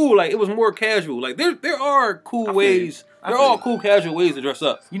was cool. Like it was more casual. Like there are cool ways. There are cool casual ways to dress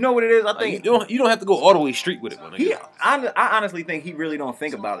up. You know what it is? I think you don't have to go all the way street with it, man. I honestly think he really don't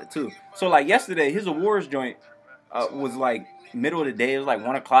think about it too. So like yesterday, his awards joint was like middle of the day. It was like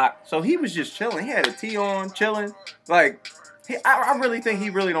 1:00. So he was just chilling. He had a tee on, chilling. Like I really think he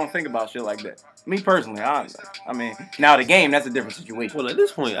really don't think about shit like that. Me personally, I mean, now the game, that's a different situation. Well, at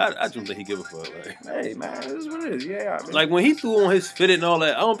this point, I don't think he give a fuck. Like, hey, man, this is what it is. Yeah, I mean, like when he threw on his fitted and all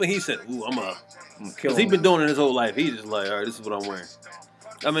that, I don't think he said, "Ooh, I'm gonna kill him." Because he's been doing it his whole life. He's just like, all right, this is what I'm wearing.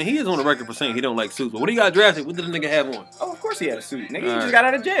 I mean, he is on the record for saying he don't like suits. But when he got drafted, what did the nigga have on? Oh, of course he had a suit. Nigga, he just got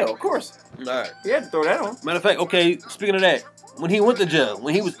out of jail. Of course. All right. He had to throw that on. Matter of fact, okay, speaking of that, when he went to jail,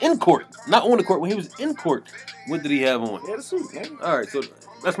 when he was in court, not on the court, when he was in court, what did he have on? He had a suit, man. All right, so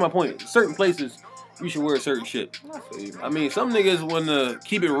that's my point. Certain places, you should wear certain shit. I mean, some niggas want to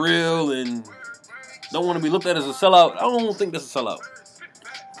keep it real and don't want to be looked at as a sellout. I don't think that's a sellout.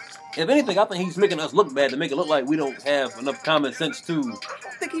 If anything, I think he's making us look bad to make it look like we don't have enough common sense to. I don't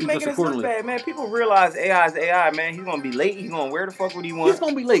think he's making us look bad, man. People realize AI is AI, man. He's gonna be late. He's gonna wear the fuck what he wants. He's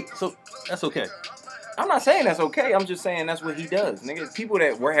gonna be late, so that's okay. I'm not saying that's okay. I'm just saying that's what he does, nigga. People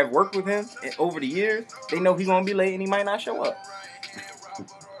that have worked with him over the years, they know he's gonna be late and he might not show up.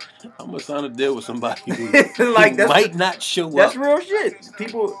 I'm gonna sign a deal with somebody who like might not show up. That's real shit.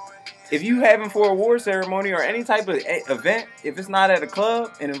 People, if you have him for a award ceremony or any type of event, if it's not at a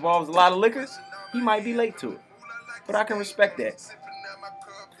club and involves a lot of liquor, he might be late to it. But I can respect that.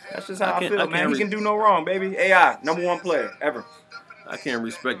 That's just how I feel, man. He can do no wrong, baby. AI, number 1 player ever. I can't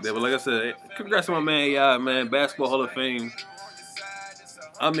respect that, but like I said, congrats to my man AI, man. Basketball Hall of Fame.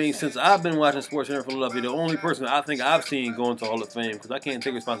 I mean, since I've been watching sports here in Philadelphia, the only person I think I've seen going to Hall of Fame, because I can't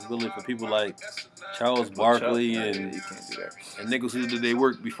take responsibility for people like Charles Barkley and niggas who did their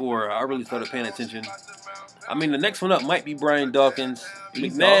work before I really started paying attention. I mean, the next one up might be Brian Dawkins.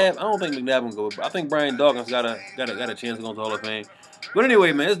 McNabb, I don't think McNabb will go, but I think Brian Dawkins got a chance to go to Hall of Fame. But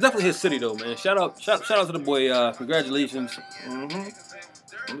anyway, man, it's definitely his city though, man. Shout out to the boy. Congratulations.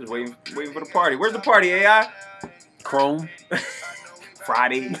 Mm-hmm. I'm just waiting for the party. Where's the party, AI? Chrome.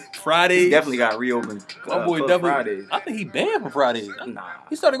 Friday. Fridays. He definitely got reopened. My boy definitely. Fridays. I think he banned from Fridays. Nah.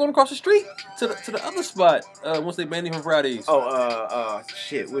 He started going across the street to the other spot once they banned him from Fridays. Oh,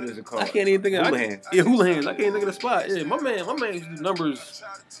 shit. What is it called? I can't even think of Houlihan's. Houlihan's. I can't think of the spot. Yeah, my man used to do numbers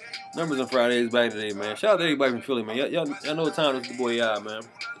on Fridays back in the day, man. Shout out to everybody from Philly, man. Y'all know what time it's the boy man.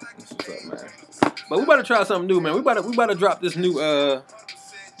 What's up, man? But we about to try something new, man. We about to drop this new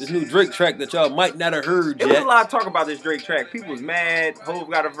Drake track that y'all might not have heard yet. There was a lot of talk about this Drake track. People was mad. Hov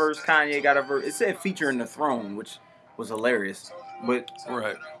got a verse. Kanye got a verse. It said featuring the throne, which was hilarious. But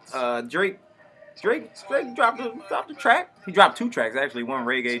right, Drake dropped the track. He dropped 2 tracks actually. One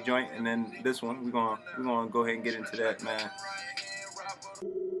reggae joint, and then this one. We're gonna go ahead and get into that, man.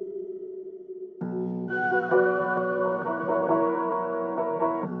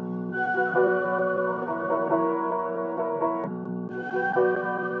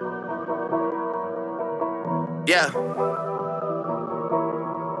 Yeah.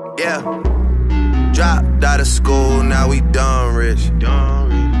 Dropped out of school, now we done rich.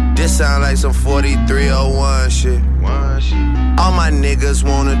 This sound like some 4301 shit. All my niggas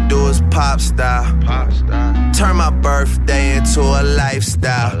wanna do is pop style. Turn my birthday into a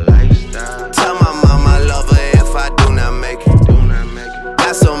lifestyle. Tell my mama I love her if I do not make it.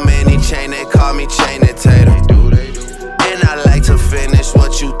 Got so many chain, they call me chain and tater. And I like to finish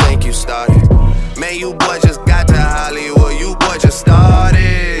what you think you started. Man, you boy just got to Hollywood, you boy just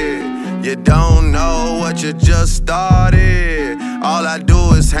started. You don't know what you just started. All I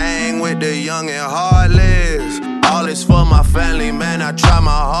do is hang with the young and heartless. All is for my family, man, I try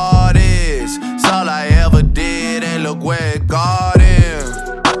my hardest. It's all I ever did, and look where it got him.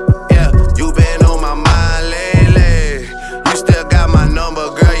 Yeah, you been on my mind lately. You still got my number,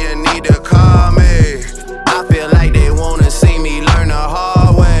 girl, you need to call me. I feel like they wanna see me learn the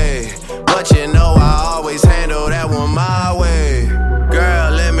hard way, but you know I always handle that one my way.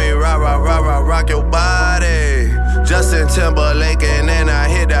 Girl, let me rock your body. Justin Timberlake and then I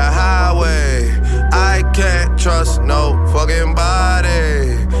hit the highway. I can't trust no fucking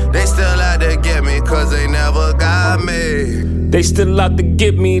body. They still out to get me cause they never got me. They still out to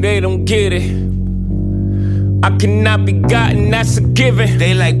get me, they don't get it. I cannot be gotten, that's a given.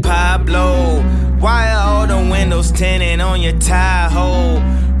 They like Pablo. Why are all the windows tinted on your Tahoe?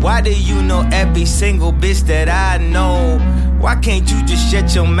 Why do you know every single bitch that I know? Why can't you just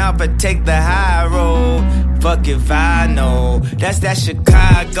shut your mouth and take the high road? Fuck if I know. That's that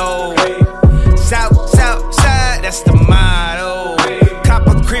Chicago. South side, that's the motto. Cop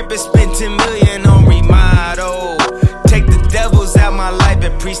a crib and spend 10 million on remodel. Take the devils out my life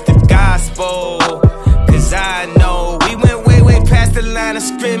and preach the gospel. Cause I know we went way past the line of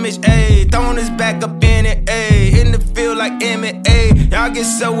scrimmage, ayy. Throwing us back up in it, ayy. In the field like MMA. Y'all get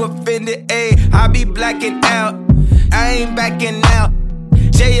so offended, ayy. I be blacking out, I ain't backing out.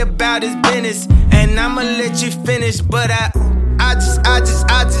 Jay about his business, and I'ma let you finish. But I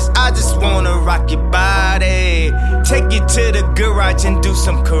just wanna rock your body. Take you to the garage and do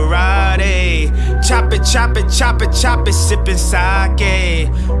some karate. Chop it, sippin' sake.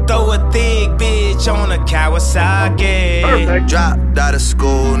 Throw a thick bitch on a Kawasaki. Perfect. Dropped out of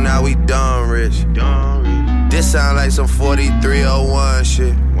school, now we done rich. This sound like some 4301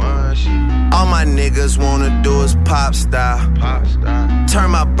 shit. All my niggas wanna do is pop style.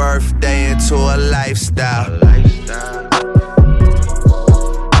 Turn my birthday into a lifestyle.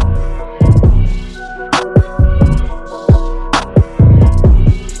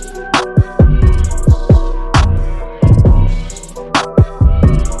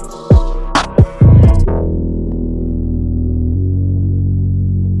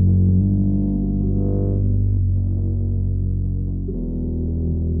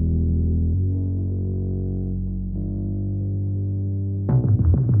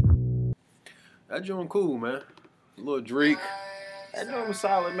 That joint cool, man. A little Drake. That joint was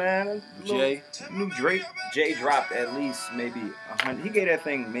solid, man. Jay. New Drake. Jay dropped at least maybe 100. He gave that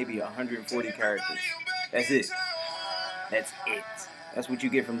thing maybe 140 characters. That's it. That's what you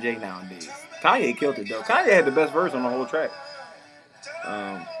get from Jay nowadays. Kanye killed it, though. Kanye had the best verse on the whole track.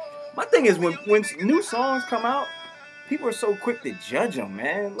 My thing is when new songs come out, people are so quick to judge them,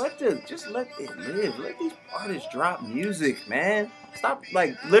 man. Just let it live. Let these artists drop music, man. Stop,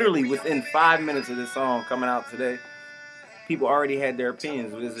 like, literally within 5 minutes of this song coming out today, people already had their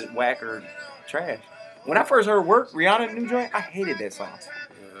opinions. Is it whack or trash? When I first heard Work, Rihanna's new joint, I hated that song.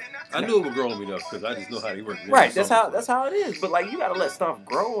 I knew it would grow on me though, because I just know how they work. Right, that's how it is. But like, you gotta let stuff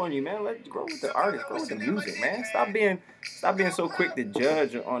grow on you, man. Let it grow with the artist, grow with the music, man. Stop being so quick to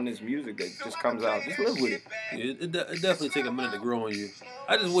judge on this music that just comes out. Just live with it. Yeah, it definitely take a minute to grow on you.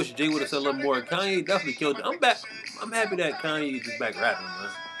 I just wish Jay would have said a little more. Kanye definitely killed it. I'm back. I'm happy that Kanye is just back rapping, man.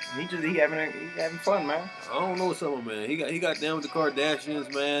 He having fun, man. I don't know something, man. He got down with the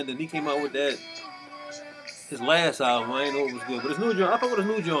Kardashians, man. Then he came out with that. His last album, I ain't know it was good, but his new joint, I thought with his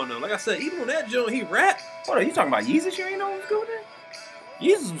new joint though. Like I said, even on that joint, he rapped. Hold on, you talking about Yeezus? You ain't know it was good then?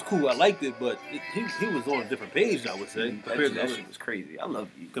 Yeezus was cool. I liked it, but he was on a different page, I would say. That shit was crazy. I love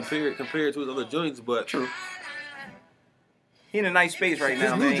you. Compared to his other joints, but true. He in a nice space right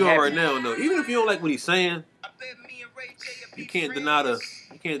now. His new joint right now, though. Even if you don't like what he's saying, you can't deny the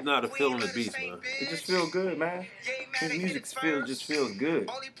feel on the beats, man. It just feels good, man. His music just feels good.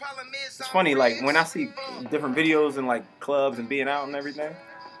 It's funny, like when I see different videos in like clubs and being out and everything,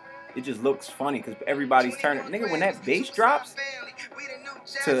 it just looks funny because everybody's turning. Nigga, when that bass drops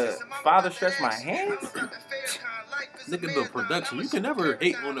to Father Stretch My Hands, look at the production. You can never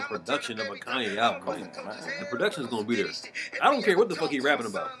hate on the production of a Kanye album. The production's gonna be there. I don't care what the fuck he rapping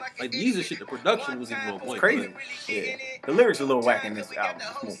about. Like the Yeezus shit, the production was even on point. Crazy. Man. Yeah. The lyrics are a little whack in this album.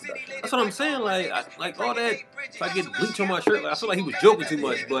 That's what I'm saying. Like all that. If I get bleach on my shirt, like, I feel like he was joking too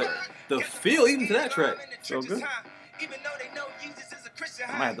much. But the feel, even to that track, so good.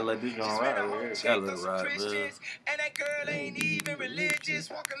 I might have to let this joint ride over here. Gotta let it ride, man. And that girl ain't even religious.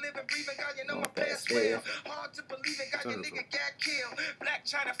 Walking, living, breathing, God, you know my past real. Hard to believe it, God, your nigga got killed. Black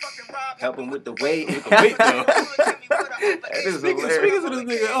China fucking rob. Help him with the weight. Speaking of this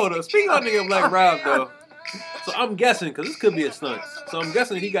nigga, speaking of nigga Black Rob, though. So I'm guessing, because this could be a stunt. So I'm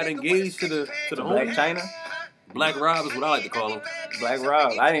guessing he got engaged to the Black homie. China? Black Rob is what I like to call him. Black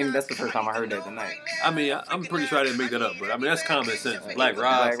Rob. That's the first time I heard that tonight. I mean, I'm pretty sure I didn't make that up, but I mean, that's common sense. Black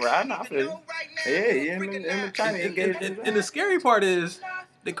Rob. Black Rob, I feel you. Yeah, him and China engaged. And the scary part is,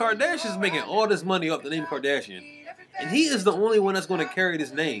 the Kardashians making all this money off the name Kardashian. And he is the only one that's going to carry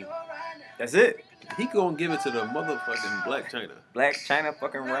this name. That's it. He going to give it to the motherfucking Black China. Black China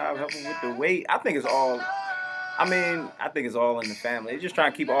fucking Rob helping with the weight. I think it's all in the family. They're just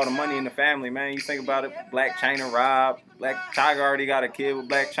trying to keep all the money in the family, man. You think about it, Black China Rob, Black Tiger already got a kid with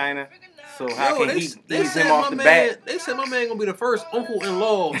Black China. So how can he ease him off the bat? They said my man gonna be the first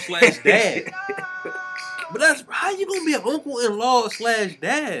uncle-in-law / dad. But that's how you gonna be an uncle-in-law /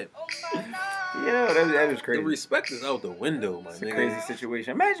 dad? Yeah, that is crazy. The respect is out the window, man. It's a crazy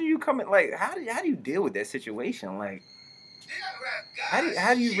situation. Imagine you coming, like, how do you deal with that situation? Like,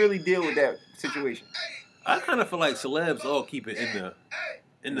 how do you really deal with that situation? I kind of feel like celebs all keep it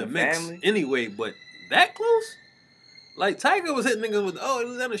in the mix family? Anyway, but that close? Like Tiger was hitting niggas with, it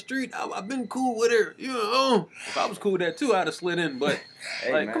was down the street. I've been cool with her. You know, if I was cool with that too, I'd have slid in. But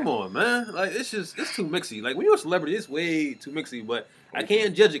hey, like, man. Come on, man. Like it's too mixy. Like when you're a celebrity, it's way too mixy. But I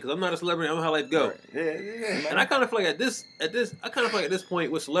can't judge it because I'm not a celebrity. I don't know how life go. Right. Yeah, man. And I kind of feel like at this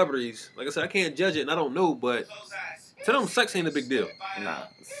point with celebrities, like I said, I can't judge it and I don't know. But to them, sex ain't a big deal. Nah.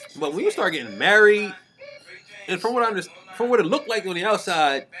 But when you start getting married. And from what I understand, from what it looked like on the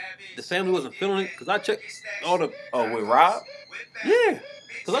outside, the family wasn't feeling it. Because I checked all the... Oh, with Rob? Yeah.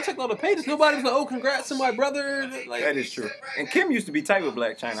 Because I checked all the pages. Nobody was like, congrats to my brother. Like, that is true. And Kim used to be tight with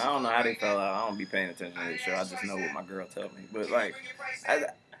Black China. I don't know how they fell out. I don't be paying attention to this show. I just know what my girl tells me. But, like...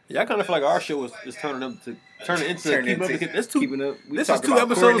 I kind of feel like our show is turning into keeping up. This is 2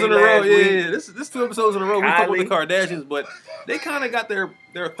 episodes in a row. Yeah. This 2 episodes in a row. We talk about the Kardashians, but they kind of got their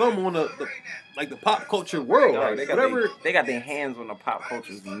thumb on the pop culture world. Like, they got their hands on the pop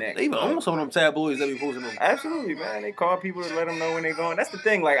culture's neck. They even own some of them tabloids that be posting them. Absolutely, man. They call people to let them know when they're going. That's the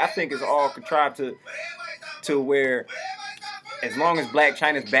thing. Like I think it's all contrived to where as long as Black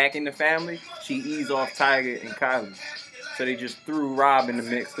China's back in the family, she eased off Tiger and Kylie. So they just threw Rob in the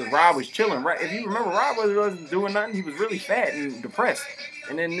mix because Rob was chilling, right? If you remember, Rob wasn't doing nothing. He was really fat and depressed.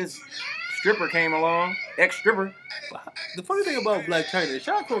 And then this stripper came along, ex-stripper. The funny thing about Black China,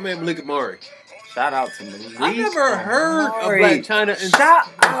 shout out to my man Malik Amari. Shout out to Malik. I never heard of Black China.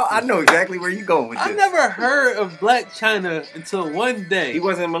 I know exactly where you going with this. I never heard of Black China until one day. He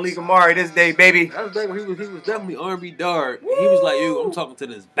wasn't Malik Amari this day, baby. That was back when he was definitely R&B dark. He was like, yo, I'm talking to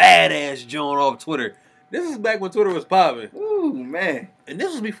this badass Joan off Twitter. This is back when Twitter was popping. Ooh, man. And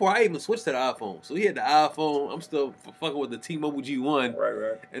this was before I even switched to the iPhone. So he had the iPhone. I'm still fucking with the T-Mobile G1.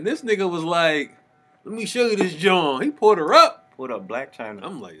 Right. And this nigga was like, let me show you this John. He pulled her up. Pulled up Black China.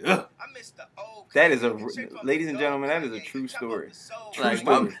 I'm like, ugh. That is ladies and gentlemen, that is a true story. True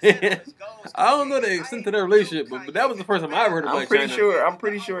story. I don't know the extent of their relationship, but that was the first time I ever heard of Black China. I'm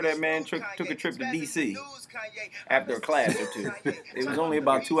pretty sure that man took a trip to D.C. after a class or two. It was only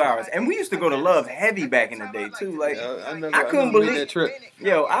about 2 hours, and we used to go to Love heavy back in the day too. Like I couldn't believe that trip.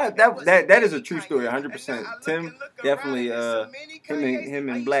 Yo, that is a true story, 100%. Tim definitely him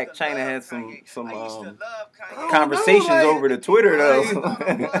and Black China had some conversations over the Twitter though.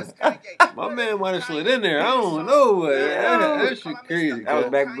 My man might have slid in there. I don't know. That shit crazy. That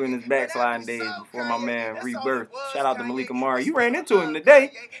was back in his backsliding days before my man rebirthed. Shout out to Malik Amari. You ran into him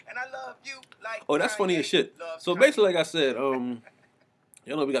today. Oh, that's funny as shit. So basically, like I said, you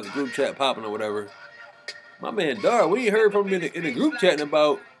know, we got the group chat popping or whatever. My man Dar, we ain't heard from him in the group chat in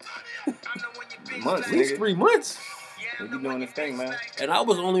about months, at least 3 months. He be doing this thing, man. And I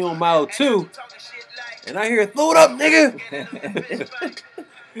was only on mile 2. And I hear, throw it up, nigga.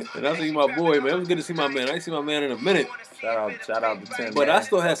 And I see my boy, man. It was good to see my man. I ain't seen my man in a minute. Shout out to Tim. But man, I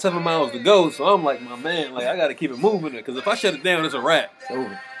still had 7 miles to go, so I'm like, my man, like I gotta keep it moving because if I shut it down, it's a wrap. It's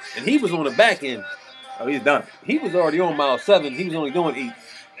over. And he was on the back end. Oh, he's done. He was already on mile 7. He was only doing 8.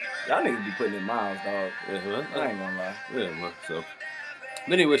 Y'all niggas be putting in miles, dog. Yeah, I ain't gonna lie. Yeah, man. So,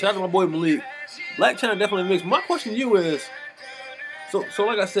 but anyway, shout out to my boy Malik. Black China definitely mixed. My question to you is, so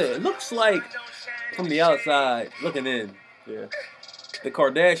like I said, it looks like from the outside looking in, yeah, the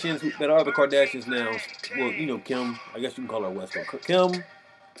Kardashians that are the Kardashians now. Well, you know, Kim. I guess you can call her West Coast. Kim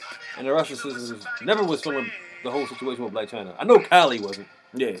and the rest of the sisters never was feeling the whole situation with Black China. I know Kylie wasn't.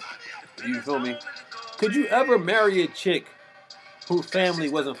 Yeah, you feel me? Could you ever marry a chick whose family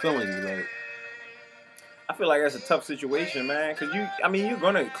wasn't feeling you? Like, I feel like that's a tough situation, man. Cause you're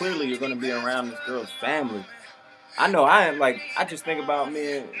gonna be around this girl's family. I know I am. Like, I just think about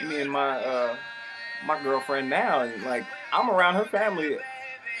me and my girlfriend now, and like I'm around her family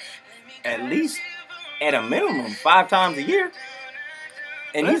at least at a minimum 5 times a year.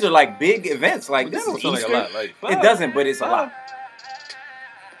 And these are like big events. Like this is Easter. Like a lot. Like, it doesn't, but it's a lot.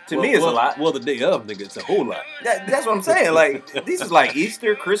 To me, it's a lot. Well, the day of, nigga, it's a whole lot. That's what I'm saying. Like, this is like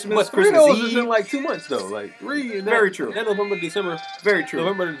Easter, Christmas, but Christmas Eve. Eve. Is in like 2 months, though. Like 3. And very true. That November, December. Very true.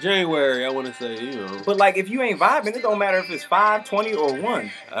 November to January, I want to say, you know. But, like, if you ain't vibing, it don't matter if it's 5, 20, or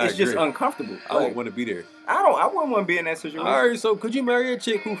 1. It's just uncomfortable. I wouldn't want to be there. I wouldn't want to be in that situation. All right, so could you marry a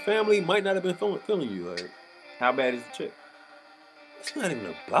chick whose family might not have been feeling you? Like, how bad is the chick? It's not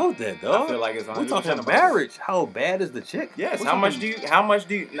even about that, dog. I feel like it's 100% we're talking marriage. How bad is the chick? Yes. How much do you?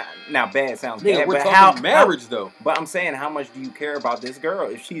 Now, bad sounds nigga, bad. We're but talking marriage, though. But I'm saying, how much do you care about this girl?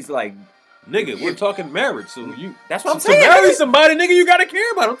 If she's like, nigga, we're talking marriage. So you. That's what I'm saying. To marry somebody, nigga, you gotta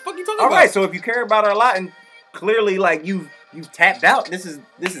care about. What the fuck you talking about? All right. So if you care about her a lot, and clearly, like you've tapped out, this is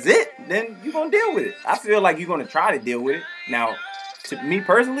it. Then you gonna deal with it. I feel like you're gonna try to deal with it. Now, to me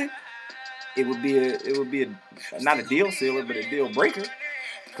personally, it would be a not a deal sealer, but a deal breaker.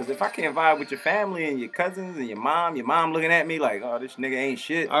 Because if I can't vibe with your family and your cousins and your mom looking at me like, oh, this nigga ain't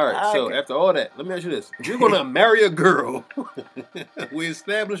shit. All right, so after all that, let me ask you this. If you're going to marry a girl, we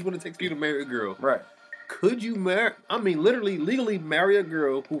established what it takes for you to marry a girl. Right. Could you literally, legally marry a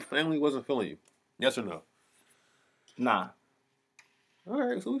girl whose family wasn't feeling you? Yes or no? Nah. All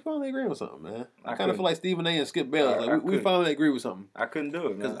right, so we finally agree with something, man. I kind of feel like Stephen A. and Skip Bayless. Like, we finally agree with something. I couldn't do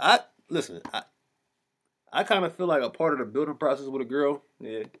it, man. Because I kind of feel like a part of the building process with a girl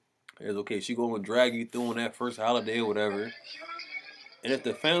is okay, she going to drag you through on that first holiday or whatever. And if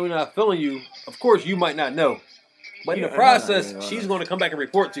the family not feeling you, of course you might not know. But in the process, she's going to come back and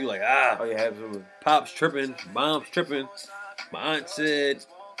report to you like, oh yeah, absolutely. Pop's tripping, Mom's tripping. My aunt said,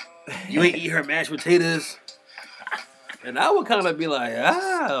 you ain't eat her mashed potatoes. And I would kind of be like,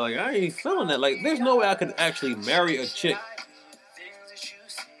 like I ain't feeling that. Like, there's no way I could actually marry a chick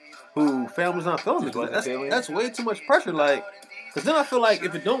who family's not feeling me. That's way too much pressure. Like, because then I feel like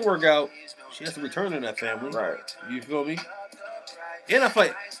if it don't work out, she has to return to that family. Right. You feel me? And I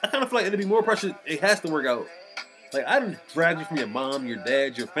kind of feel like it'd be more pressure. It has to work out. Like, I didn't drag you from your mom, your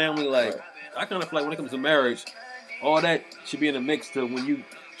dad, your family. Like, I kind of feel like when it comes to marriage, all that should be in the mix to when you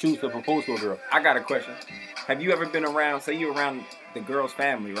choose to propose to a girl. I got a question. Have you ever been around, say you're around the girl's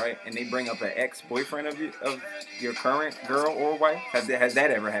family, right? And they bring up an ex-boyfriend of your current girl or wife? Has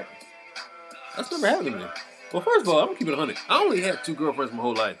that ever happened? That's never happened to me. Well, first of all, I'm going to keep it 100. I only had 2 girlfriends my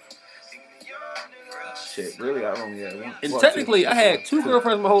whole life. Shit, really? I only had 1. And technically, I had 2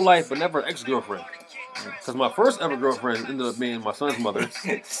 girlfriends my whole life, but never an ex-girlfriend. Because my first ever girlfriend ended up being my son's mother,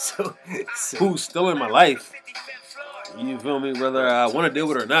 who's still in my life. You feel me? Whether I want to deal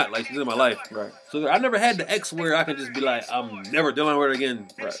with her or not, like she's in my life. Right. So I never had the ex where I can just be like, I'm never dealing with her again.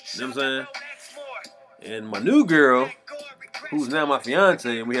 Right. You know what I'm saying? And my new girl, who's now my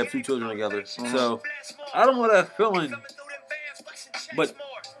fiance, and we have 2 children together. So I don't know that feeling. But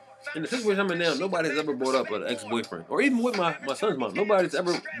in the situation I'm in now, nobody's ever brought up an ex-boyfriend. Or even with my son's mom, nobody's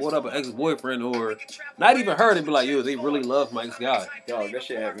ever brought up an ex-boyfriend or not even her. They be like, yo, they really love my ex-guy. Dog, that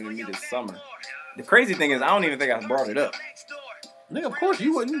shit happened to me this summer. The crazy thing is, I don't even think I brought it up. Nigga, of course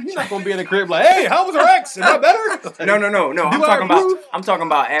you wouldn't. You're not gonna be in the crib like, hey, how was her ex? Is that better? No. I'm talking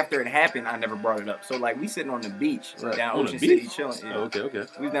about after it happened. I never brought it up. So like, we sitting on the beach down Ocean City chilling. Yeah. Oh, okay.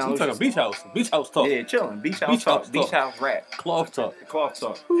 We down. You talking beach house talk? Yeah, chilling. Beach house rap. Cloth talk.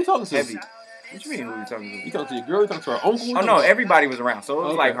 Who you talking to? Heavy. What you mean? Who you talking to? You talking to your girl? You talking to her uncle? Oh no, everybody was around. So it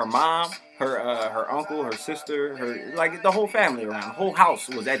was like her mom, her uncle, her sister, her like the whole family around. The whole house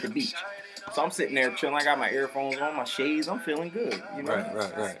was at the beach. So I'm sitting there chilling. I got my earphones on, my shades. I'm feeling good. You know?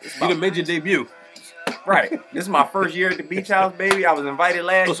 Right. You done made your debut. Right. This is my first year at the beach house, baby. I was invited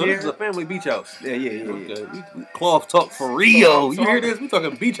last year. So this is a family beach house. Yeah. Okay. We cloth talk for real. You hear this? We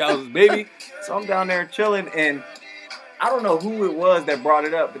talking beach houses, baby. So I'm down there chilling, and I don't know who it was that brought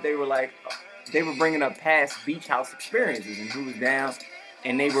it up, but they were bringing up past beach house experiences and who was down,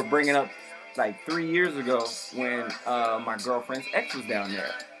 and they were bringing up like 3 years ago when my girlfriend's ex was down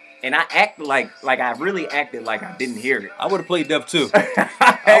there. And I acted like I really acted like I didn't hear it. I would have played deaf too.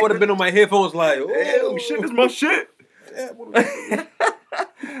 I would have been on my headphones like, oh shit, this is my shit.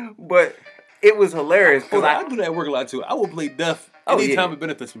 But it was hilarious. Cause I do that at work a lot too. I will play deaf anytime it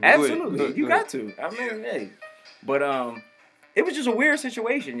benefits me. Absolutely. You got to. I mean, hey. But it was just a weird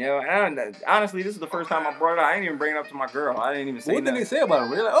situation, yo. And honestly, this is the first time I brought it up. I didn't even bring it up to my girl. I didn't even say What did they say about him?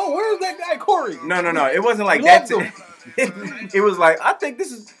 They're like, oh, where's that guy Corey? No. It wasn't like that. It was like, I think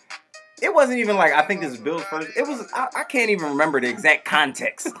this is... It wasn't even like, I think this is Bill's first. It was, I can't even remember the exact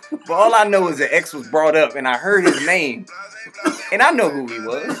context. But all I know is the ex was brought up and I heard his name. And I know who he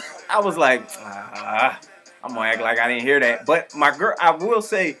was. I was like, I'm going to act like I didn't hear that. But my girl, I will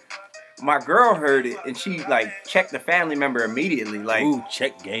say, my girl heard it and she like checked the family member immediately. Like, ooh,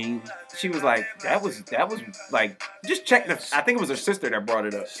 check game. She was like, that was like, just check the, I think it was her sister that brought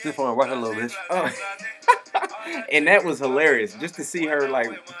it up. Stiff on watch a little bitch. And that was hilarious. Just to see her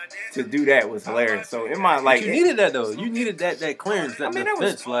like, to do that was hilarious. So in my like, but you needed that though. You needed that clearance, that defense. That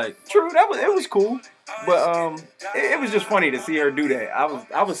was, like true. It was cool. But it was just funny to see her do that.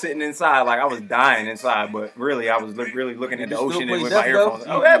 I was sitting inside like I was dying inside, but really I was really looking at the ocean and with my earphones.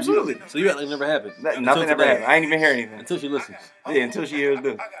 Oh, absolutely. So you act like it never happened. Nothing ever happened. I ain't even hear anything until she listens. Yeah, until she hears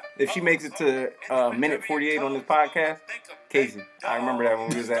this. If she makes it to minute 48 on this podcast, Casey, I remember that when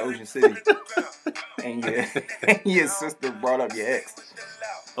we was at Ocean City, and your sister brought up your ex.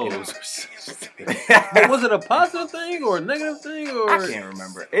 Oh, but was it a positive thing or a negative thing? Or I can't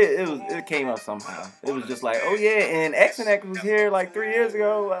remember. It came up somehow. It was just like, oh yeah, and X was here like 3 years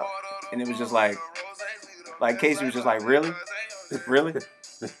ago, and it was just like Casey was just like, really?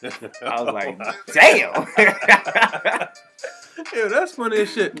 I was like, damn. Yeah, that's funny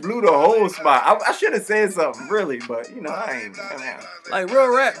as shit. Blew the whole spot. I should have said something, really, but you know, I ain't. Like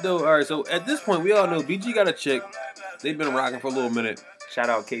real rap though. All right, so at this point, we all know BG got a chick. They've been rocking for a little minute. Shout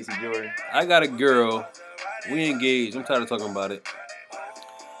out Casey Jordan. I got a girl. We engaged. I'm tired of talking about it.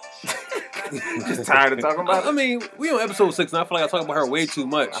 Just tired of talking about it? I mean, we on episode 6 and I feel like I talk about her way too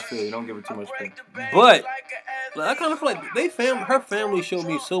much. I feel you. Don't give her too much credit. But I kind of feel like her family showed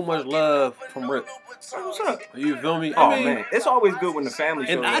me so much love from Rip. What's up? You feel me? Oh, I mean, man. It's always good when the family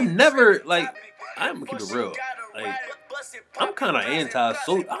shows and I never, like, I'm going to keep it real. Like, I'm kind of anti,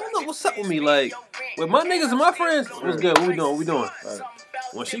 so I don't know what's up with me. Like, with my niggas and my friends, what's good? What we doing? Right.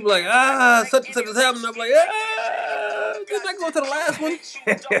 When she be like, such and such is happening, I'm like, didn't I go to the last one?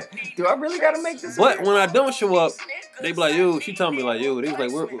 Do I really got to make this? But when I don't show up, they be like, yo, she told me like, yo, they was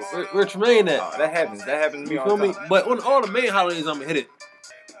like, where Tramaine at? Oh, that happens to me all the time. You feel me? But on all the main holidays, I'm going to hit it.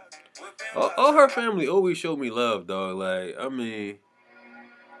 All her family always showed me love, dog. Like, I mean,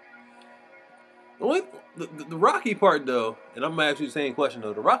 the rocky part though, and I'm actually the same question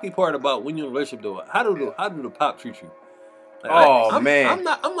though. The rocky part about when you're in a relationship though, how do the pop treat you? Like, man, I'm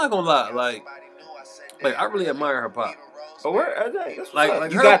not gonna lie. Like I really admire her pop. Oh, that's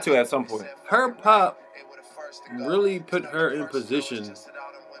like you got to at some point. Her pop really put her in position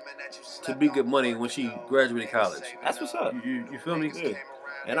to be good money when she graduated college. That's what's up. You feel me? Yeah.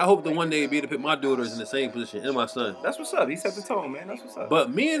 And I hope to one day be able to put my daughters in the same position and my son. That's what's up. He set the tone, man. That's what's up. But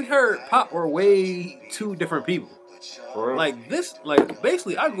me and her pop were way two different people. Like this, like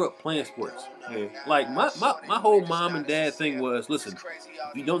basically, I grew up playing sports. Yeah. Like my whole mom and dad thing was, listen,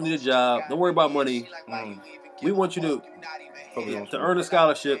 if you don't need a job, don't worry about money. we want you to earn a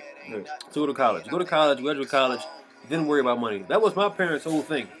scholarship to go to college. Go to college, graduate college, then worry about money. That was my parents' whole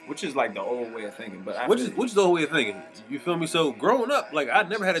thing. Which is like the old way of thinking. But which is the old way of thinking. You feel me? So growing up, like I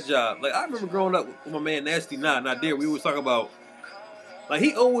never had a job. Like I remember growing up with my man Nasty Not Dare. We always talk about, like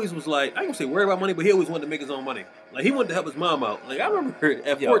he always was like, I ain't gonna say worry about money, but he always wanted to make his own money. Like he wanted to help his mom out. Like I remember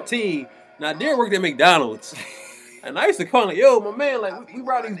at 14, Dare worked at McDonald's. And I used to call him, yo, my man, like, we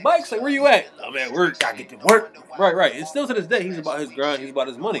ride these bikes. Like, where you at? I'm at work. I get to work. Right. And still to this day, he's about his grind. He's about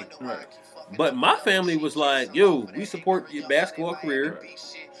his money. Right. But my family was like, yo, we support your basketball career,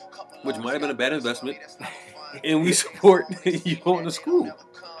 which might have been a bad investment, and we support you going to school.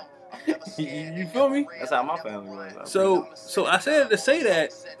 You feel me? That's how my family was. So I said to say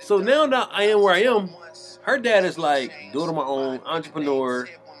that. So now I am where I am. Her dad is like, do it on my own, entrepreneur.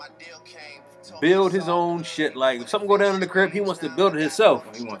 Build his own shit. Like if something go down in the crib, he wants to build it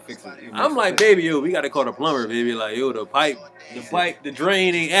himself. He want to fix it. I'm like, baby, yo, we got to call the plumber, baby. Like, yo, the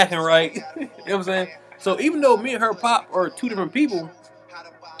drain ain't acting right. You know what I'm saying? So even though me and her pop are two different people,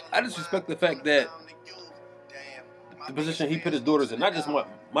 I just respect the fact that the position he put his daughters in, not just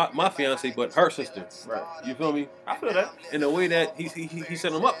my fiance, but her sister. Right. You feel me? I feel that. In the way that he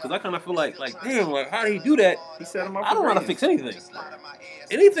set them up, because I kind of feel like damn, like how did he do that? He set them up. I don't know how to fix anything.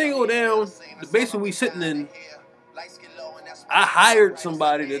 Anything go down, the basement we sitting in, I hired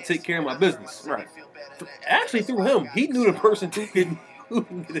somebody to take care of my business. Right. Actually, through him, he knew the person who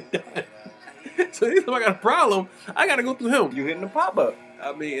can get it done. So anytime I got a problem, I got to go through him. You hitting the pop up.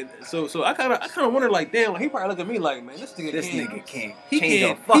 I mean, so I kind of wonder, like, damn, like, he probably look at me like, man, this nigga can't change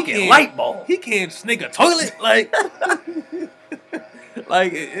a fucking light bulb. He can't snake a toilet, like,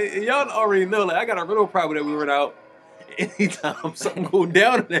 like y'all already know, like, I got a rental property that we rent out. Anytime something go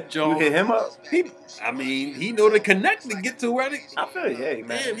down in that joint, you hit him up. He know to connect to get to where I feel you, hey,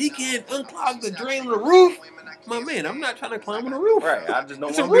 man. Damn, he can't unclog the drain on the roof. My man, I'm not trying to climb on the roof. Right, I just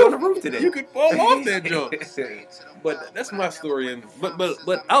don't want to be on the roof today. You could fall off that joint. But that's my story. And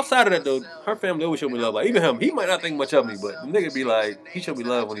but outside of that though, her family always showed me love. Like even him, he might not think much of me, but the nigga be like, he showed me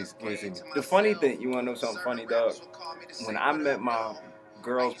love when he see me. The funny thing, you want to know something funny, dog? When I met my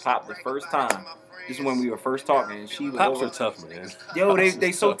girl's pop the first time. This is when we were first talking, and she was Pops are tough, man. Yo,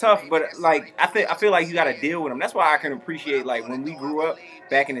 they so tough, but like I feel like you got to deal with them. That's why I can appreciate like when we grew up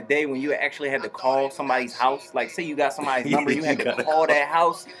back in the day when you actually had to call somebody's house. Like say you got somebody's number, you had to call that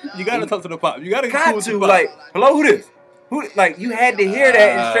house. You got to talk to the pop. You got to like, hello, who this? Who like you had to hear that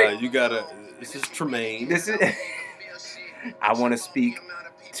and straight. You gotta. This is Tramaine. This is. I want to speak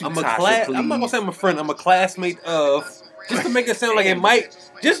to I'm Tasha, a class. please. I'm not gonna say I'm a friend. I'm a classmate of. Just to make it sound like it might,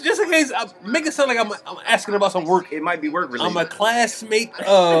 just in case, I make it sound like I'm asking about some work. It might be work related. I'm a classmate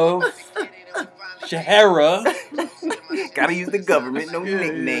of Shahara. Gotta use the government, no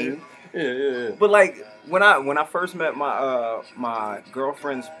nickname. Yeah. But like when I first met my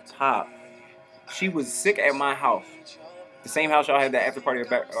girlfriend's pop, she was sick at my house, the same house y'all had that after party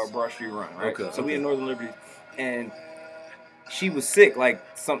at Broad Street Run, right? Okay. So we in Northern Liberty, and she was sick, like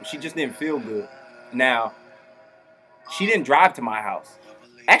she just didn't feel good. Now. She didn't drive to my house.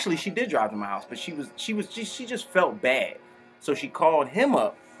 Actually, she did drive to my house, but she just felt bad. So she called him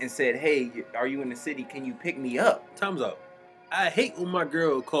up and said, "Hey, are you in the city? Can you pick me up?" Time's up. I hate when my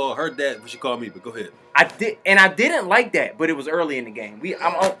girl called her dad when she called me, but go ahead. I didn't like that, but it was early in the game. We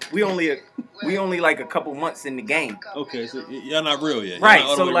only like a couple months in the game. Okay, so y'all not real yet. Right.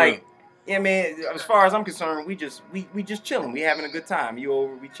 So like, real. Yeah, man. As far as I'm concerned, we just chilling. We having a good time. You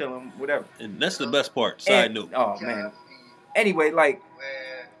over? We chilling. Whatever. And that's the best part. Side note. Oh man. Anyway, like,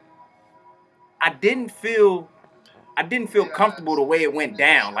 I didn't feel comfortable the way it went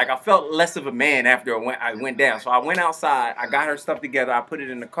down. Like I felt less of a man after I went down. So I went outside. I got her stuff together. I put it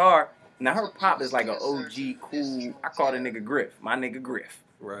in the car. Now her pop is like an OG cool. I call the nigga Griff. My nigga Griff.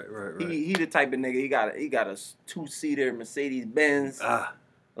 Right. He the type of nigga. He got a 2-seater Mercedes Benz.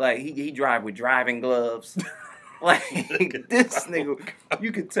 Like he drive with driving gloves. Like this nigga,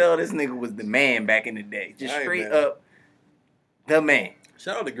 you could tell this nigga was the man back in the day. Just straight up the man.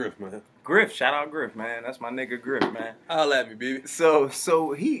 Shout out to Griff, man. Griff, shout out Griff, man. That's my nigga Griff, man. Holla at me, baby. So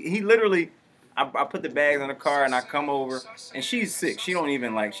he literally, I put the bags in the car and I come over and she's sick. She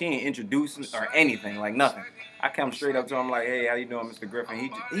ain't introducing or anything, like nothing. I come straight up to him like, hey, how you doing, Mr.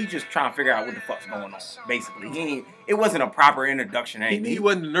 Griffin? He just trying to figure out what the fuck's going on, basically. It wasn't a proper introduction. He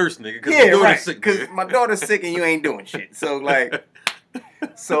wasn't a nurse, nigga. Yeah, right. Because my daughter's sick and you ain't doing shit. So, like,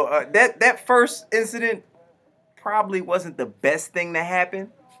 that first incident probably wasn't the best thing to happen.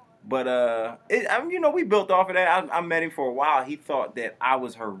 But we built off of that. I met him for a while. He thought that I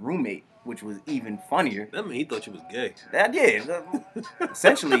was her roommate, which was even funnier. That mean he thought you was gay.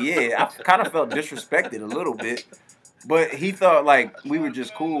 Essentially, yeah. I kind of felt disrespected a little bit, but he thought like we were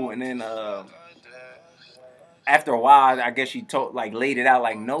just cool. And then after a while, I guess she laid it out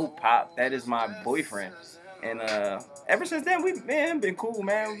like, no, Pop, that is my boyfriend. And ever since then, we been cool,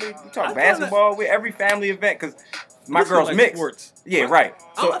 man. We talk basketball with every family event because my girl's like mixed. Sports. Yeah, right.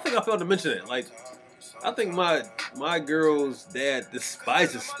 So I think I failed to mention it. Like, I think my girl's dad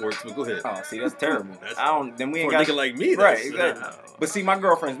despises sports. But go ahead. Oh, see, that's terrible. Then we ain't for got a nigga like me. Right, exactly. But see, my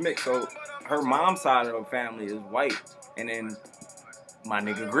girlfriend's mixed, so her mom's side of the family is white, and then my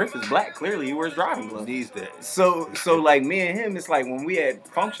nigga Griff is black. Clearly, he wears driving gloves. These days. So like me and him, it's like when we at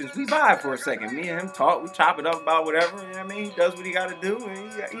functions, we vibe for a second. Me and him talk, we chop it up about whatever. You know what I mean? He does what he got to do,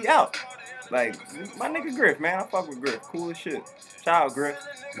 and he out. Like, my nigga Griff, man. I fuck with Griff. Cool as shit. Shout out Griff.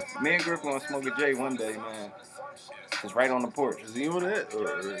 Me and Griff gonna smoke a J one day, man. It's right on the porch. Is he on that?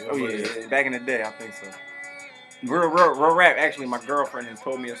 Oh, yeah. Back in the day, I think so. Real rap. Actually, my girlfriend has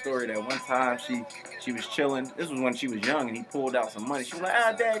told me a story that one time she was chilling. This was when she was young, and he pulled out some money. She was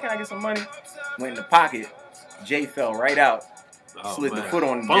like, Dad, can I get some money? Went in the pocket. Jay fell right out. Slid the foot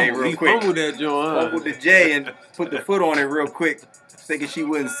on the J real quick. Fumbled that joint. Fumbled the J and put the foot on it real quick, thinking she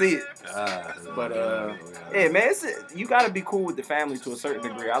wouldn't see it. But yeah, man, you gotta be cool with the family to a certain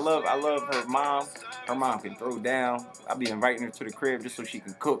degree. I love her mom. Her mom can throw down. I be inviting her to the crib just so she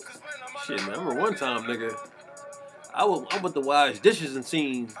can cook. Shit, man. I remember one time, nigga, I went to wash dishes and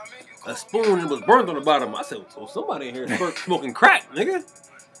seen a spoon that was burnt on the bottom. I said, "Oh, somebody in here smoking crack, nigga."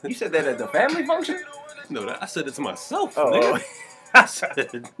 You said that at the family function? No, I said it to myself, oh, nigga. I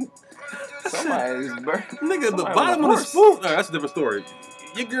said, somebody's burnt. Nigga, the bottom of the spoon. Right, that's a different story.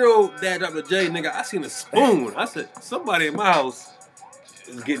 Your girl dad dropped a J, nigga. I seen a spoon. I said, somebody in my house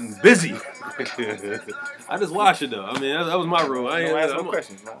is getting busy. I just watch it though. I mean, that was my rule. I ain't ask no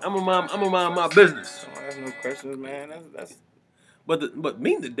questions, man. I'm a mind my business. Don't ask no questions, man. That's. But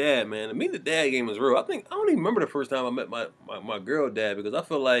meeting the dad, man. The meeting the dad game is real. I don't even remember the first time I met my girl dad because I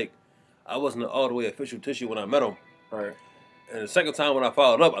feel like I wasn't all the way official tissue when I met him. Right. And the second time when I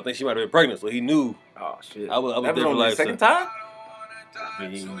followed up, I think she might have been pregnant, so he knew. Oh shit! I was that there was for the second time. I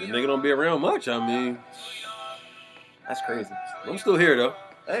mean, the nigga don't be around much. I mean, that's crazy. I'm still here though.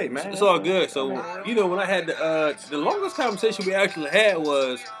 Hey man, it's all good. So when I had the longest conversation we actually had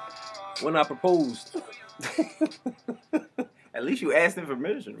was when I proposed. At least you asked him for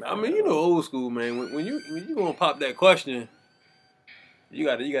permission, man. I mean, old school, man. When you gonna pop that question, you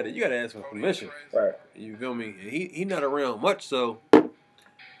gotta ask for permission. Right. You feel me? He not around much, so I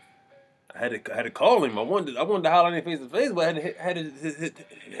had to call him. I wanted to holler at him face to face, but I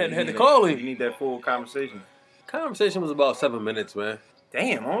had to call him. You need that full conversation. Conversation was about 7 minutes, man.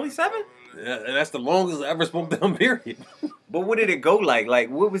 Damn, only 7? Yeah, and that's the longest I ever spoke to him, period. But what did it go like? Like,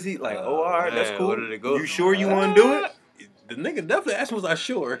 what was he like? All right, that's cool. What did it go? You sure you want to do it? The nigga definitely asked me, was I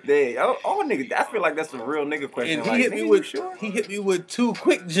sure? Yeah, all nigga, I feel like that's a real nigga question. And he hit me with 2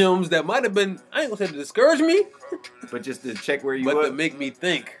 quick gems that might have been, I ain't gonna say to discourage me, but just to check where you but at. to make me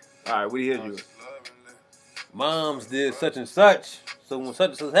think. All right, what do you hit you with? Moms did such and such, so when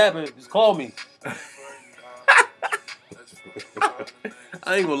such and such happened, just call me.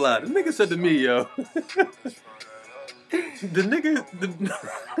 I ain't gonna lie. The nigga said to me, yo.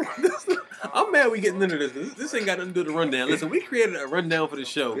 I'm mad we getting into this. This ain't got nothing to do with the rundown. Listen, we created a rundown for the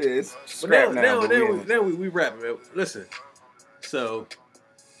show. Yeah, it's scrap now we rapping, man. Listen, so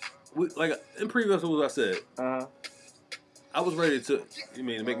like in previous episodes I said, I was ready to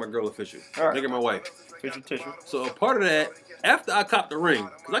make my girl official, make her my wife. Official tissue. So a part of that, after I copped the ring,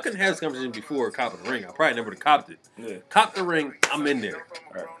 because I couldn't have this conversation before copping the ring. I probably never would have copped it. Yeah. Copped the ring, I'm in there.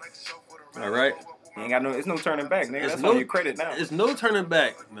 All right. You ain't got it's no turning back, nigga. That's on your credit now. It's no turning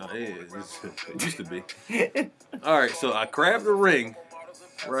back. No, it used to be. All right, so I grabbed the ring,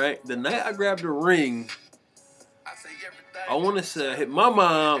 right? The night I grabbed the ring, I want to say, hit my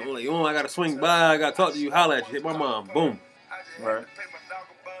mom. Like, I got to swing by. I got to talk to you, holler at you. Hit my mom. Boom. Right.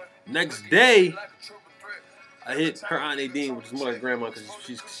 Next day, I hit her Aunt Nadine, which is my grandma, because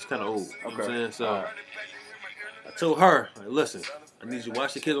she's kind of old. You know what I'm saying? So I told her, like, listen, I need you to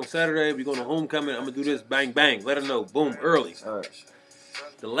watch the kids on Saturday. We going to homecoming. I'm going to do this. Bang, bang. Let her know. Boom. Early. All right.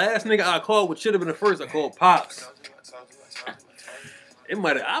 The last nigga I called, which should have been the first, I called Pops. It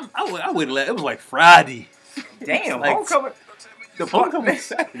might have, I wouldn't let, it was like Friday. Damn. Like, homecoming. The homecoming was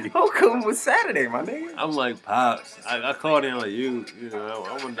Saturday. Homecoming was Saturday, my nigga. I'm like, Pops. I called him like,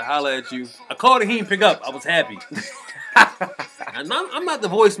 I wanted to holler at you. I called him, he didn't pick up. I was happy. And I'm not the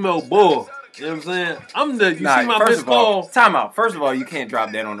voicemail bull. You know what I'm saying? I'm the, you see my first missed of all, call. time out. First of all, you can't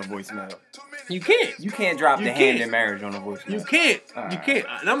drop that on the voicemail. You can't. You can't drop the hand in marriage on the voicemail. You can't. You can't.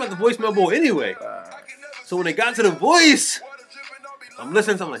 And I'm not the voicemail boy anyway. So when they got to the voice, I'm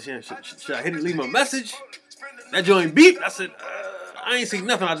listening to, I'm like, should I hit it, leave him a message? That joint beep. I said, I ain't see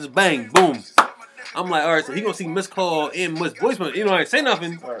nothing. I just bang, boom. I'm like, all right, so he gonna see missed call and missed voicemail. You know, I ain't say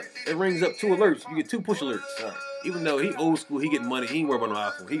nothing. Right. It rings up 2 alerts. You get 2 push alerts. Right. Even though he old school, he getting money. He ain't worried about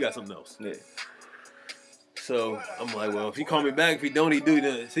no iPhone. He got something else. Yeah. So I'm like, well, if he call me back, if he don't, he do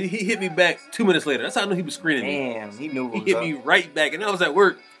that. See, he hit me back 2 minutes later. That's how I knew he was screening me. Damn, he knew. He hit me right back, and I was at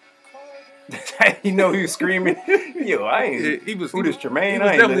work. You know he was screaming. Yo, I ain't. He was. Who this Tramaine?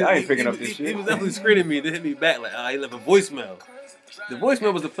 I ain't picking up this shit. He was definitely screening me to hit me back like, he left a voicemail. The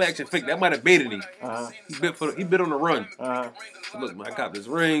voicemail was a flagship fake. That might have baited him. He bit on the run. Look, man, I copped this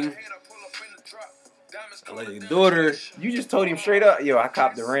ring. I like your daughter. You just told him straight up, yo, I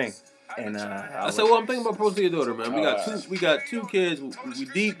copped the ring. And I said, well, I'm thinking about proposing to your daughter, man. We got 2 kids. We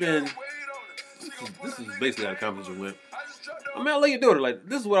deep in. This is basically how the conversation went. I mean, I love your daughter. Like,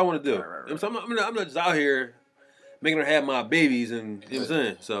 this is what I want to do. Right. So I'm not just out here making her have my babies, and you know what I'm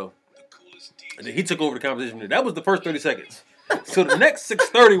saying. So, and then he took over the conversation. That was the first 30 seconds. So the next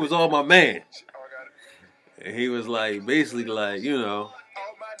 6:30 was all my man. And he was like, basically like, you know,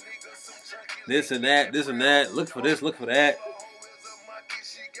 this and that. Look for this, look for that.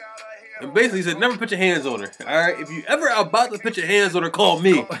 And basically he said, never put your hands on her. All right, if you ever are about to put your hands on her, call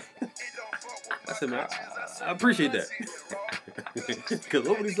me. I said, man, I appreciate that. Because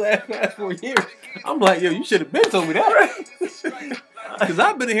over these last 4 years, I'm like, yo, you should have been told me that. Because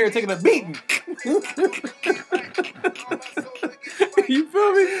I've been in here taking a beating. You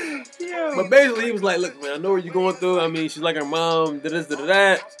feel me? Yeah. But basically, he was like, look, man, I know what you're going through. I mean, she's like her mom, this,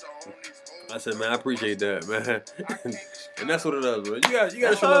 that. I said, man, I appreciate that, man. And that's what it is, man. You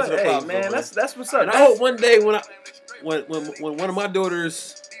gotta show love to the pops, man. That's what's up. And I hope one day when one of my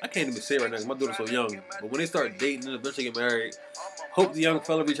daughters, I can't even say it right now because my daughter's so young, but when they start dating and eventually get married, hope the young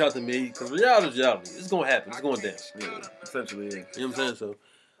fella reach out to me because reality is reality. It's gonna happen. It's going down. Yeah, essentially, yeah. You know what I'm saying? So,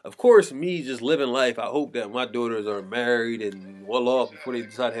 of course, me just living life, I hope that my daughters are married and well off before they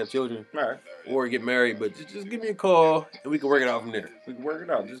decide to have children. Right. Or get married, but just give me a call and we can work it out from there. We can work it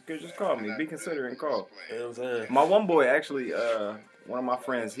out. Just call me. Be considerate and call. You know what I'm saying? My one boy actually, one of my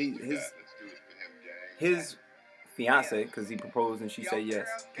friends, his fiance, because he proposed and she said yes.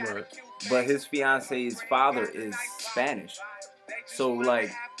 Right. But his fiance's father is Spanish. So,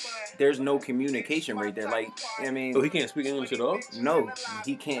 like, there's no communication right there. Like, I mean... Oh, he can't speak English at all? No,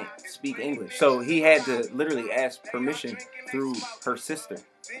 he can't speak English. So, he had to literally ask permission through her sister.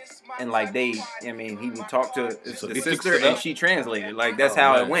 And, like, he would talk to the sister and she translated. Like, that's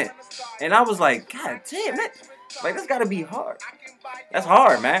how it went. And I was like, God damn it. Like, that's got to be hard. That's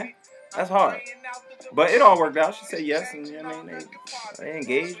hard, man. That's hard. But it all worked out. She said yes, and they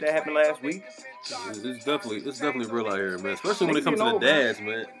engaged. That happened last week. It's definitely real out here, man. Especially when it comes to the dads,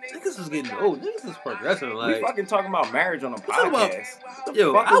 man. Niggas is getting old. Niggas is progressing. Like, we fucking talking about marriage on a podcast.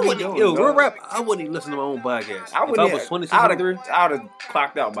 I wouldn't even listen to my own podcast. If I was 26, I would have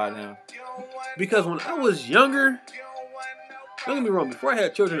clocked out by now. Because when I was younger, don't get me wrong, before I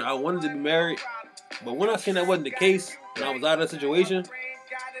had children, I wanted to be married. But when I seen that wasn't the case, and I was out of that situation,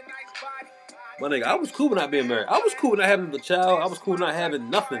 my nigga, I was cool with not being married. I was cool with not having the child. I was cool with not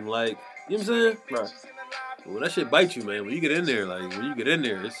having nothing. Like, you know what I'm saying? Right. Well, that shit bites you, man. When you get in there,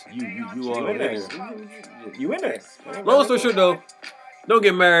 it's you all in there. You in there. Long story short, though, don't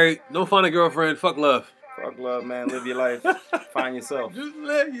get married. Don't find a girlfriend. Fuck love. Fuck love, man. Live your life. Find yourself. Just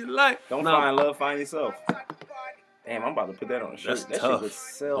live your life. Don't find love. Find yourself. Damn, I'm about to put that on a shirt. That's that tough. Shit would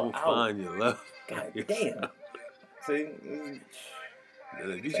sell don't out. Find your love. God damn. See?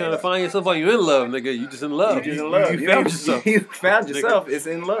 If you trying to find yourself while you're in love, nigga, you just in love. You just in love. You found yourself. You found yourself. It's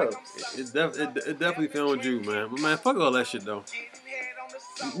in love. It definitely found you, man. But man, fuck all that shit though.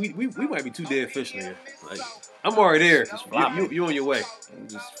 We might be 2 dead fish, nigga. Like, I'm already there. You on your way. I'm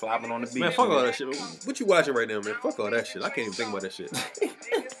just flopping on the beach. Man, fuck all that shit. What you watching right now, man? Fuck all that shit. I can't even think about that shit.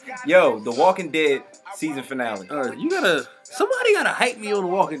 Yo, The Walking Dead season finale. Somebody gotta hype me on The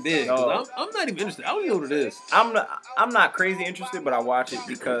Walking Dead. Cause I'm not even interested. I don't even know what it is. I'm not crazy interested, but I watch it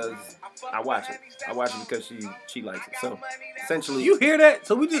because I watch it because she likes it. So essentially, you hear that?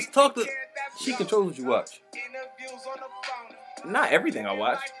 So we just talked to. She controls what you watch. Not everything I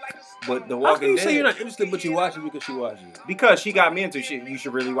watch, but The Walking Dead. How can you say you're not interested, but you watch it because she watches it? Because she got me into shit. You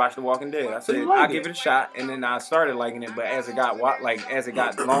should really watch The Walking Dead. I said I'll give it a shot, and then I started liking it. But as it got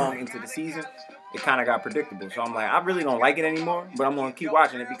long into the season, it kind of got predictable. So I'm like, I really don't like it anymore, but I'm gonna keep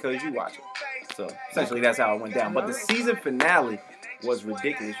watching it because you watch it. So essentially, that's how it went down. But the season finale was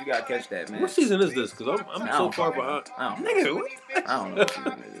ridiculous. You gotta catch that, man. What season is this? Because I'm so far behind. Nigga, what? I don't know what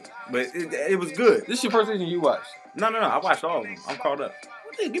season it is. But it was good. This is your first season you watched? No. I watched all of them. I'm caught up.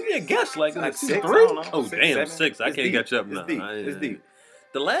 Give me a guess. Like season 6? 3? I don't know. Oh, 6, damn, 7? 6. I can't catch up now. It's deep.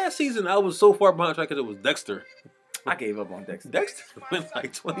 The last season, I was so far behind track because it was Dexter. I gave up on Dexter. Dexter went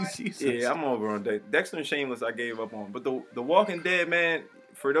like 20 seasons. Yeah, I'm over on Dexter. Dexter and Shameless, I gave up on. But the Walking Dead, man,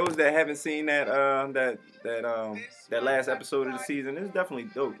 for those that haven't seen that last episode of the season, it's definitely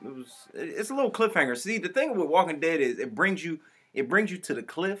dope. It's a little cliffhanger. See, the thing with Walking Dead is it brings you to the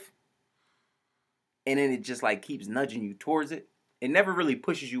cliff, and then it just like keeps nudging you towards it. It never really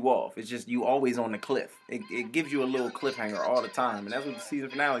pushes you off. It's just you always on the cliff. It gives you a little cliffhanger all the time, and that's what the season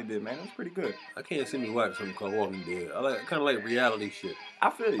finale did, man. It was pretty good. I can't see me watching something called Walking Dead. I kind of like reality shit.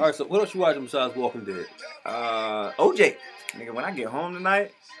 I feel you. All right, so what else you watching besides Walking Dead? OJ. Nigga, when I get home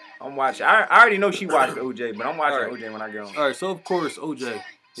tonight, I'm watching. I already know she watched OJ, but I'm watching OJ when I get home. All right, so of course OJ.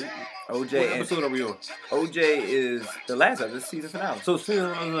 OJ. What episode are we on? OJ is the last of this season finale. So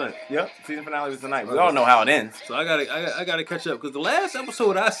season finale. Yep, season finale was tonight. We all know how it ends. So I gotta catch up because the last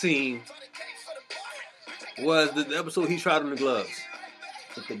episode I seen was the episode he tried on the gloves.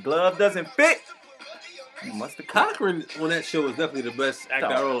 If the glove doesn't fit, you must have. Cochran on that show is definitely the best actor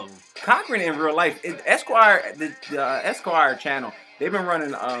out of all of them. Cochran in real life, Esquire, the Esquire channel. They've been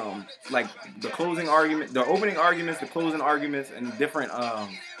running like the closing argument, the opening arguments, the closing arguments, and different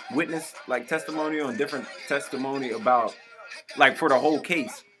witness like testimonial and different testimony about like for the whole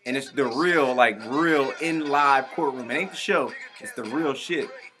case. And it's the real in live courtroom. It ain't the show. It's the real shit.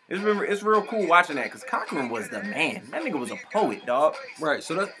 It's real cool watching that because Cochran was the man. That nigga was a poet, dog. Right.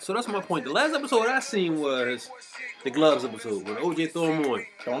 So that's my point. The last episode I seen was the gloves episode when OJ threw him on.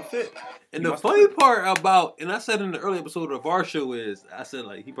 Don't fit. And the funny part about, and I said in the early episode of our show is, I said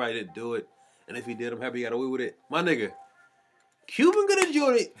like he probably didn't do it, and if he did, I'm happy he got away with it. My nigga, Cuban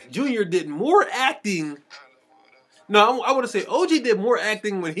Gooding Jr. did more acting. No, I want to say OJ did more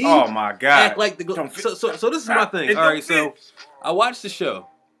acting when he. Oh my god! Act like the so this is my thing. All right, so I watched the show.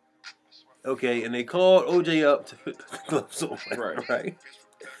 Okay, and they called OJ up to put the gloves on. Right.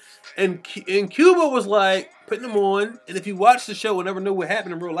 And Cuba was like putting them on, and if you watch the show and never knew what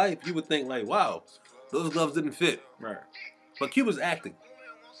happened in real life, you would think like, "Wow, those gloves didn't fit." Right. But Cuba's acting.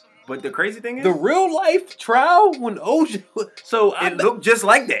 But the crazy thing is, the real life trial when OJ. So it looked just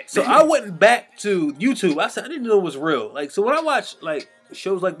like that. So I went back to YouTube. I said I didn't know it was real. Like so when I watch like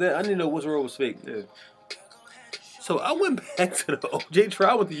shows like that, I didn't know what's real was fake. Yeah. So I went back to the OJ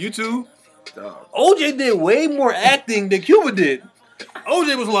trial with the YouTube. OJ did way more acting than Cuba did.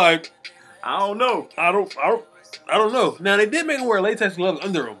 OJ was like, I don't know. I don't know. Now they did make him wear latex gloves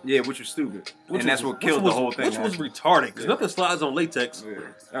under him. Yeah, which was stupid. And that's what killed the whole thing. Which was retarded because nothing slides on latex. Yeah,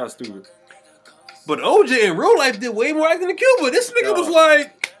 that was stupid. But OJ in real life did way more acting than Cuba. This nigga was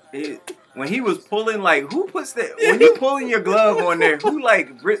like, when he was pulling, like, who puts that? When you pulling your glove on there, who like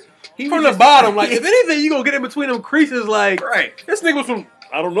he from the bottom? Like, if anything, you gonna get in between them creases. Like, right? This nigga was from.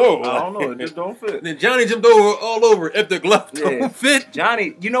 I don't know. It just don't fit. Then Johnny jumped over all over if the glove don't fit.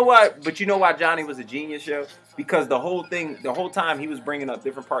 Johnny, you know what? But you know why Johnny was a genius, yo? Because the whole time he was bringing up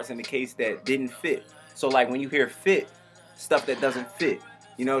different parts in the case that didn't fit. So like when you hear fit, stuff that doesn't fit.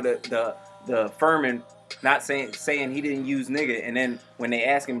 You know the Furman not saying he didn't use nigga, and then when they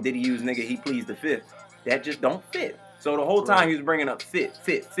ask him did he use nigga, he pleads the fifth. That just don't fit. So the whole time he was bringing up fit,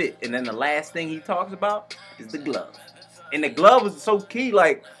 and then the last thing he talks about is the glove. And the glove was so key.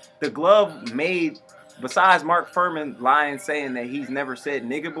 Like, the glove made, besides Mark Furman lying saying that he's never said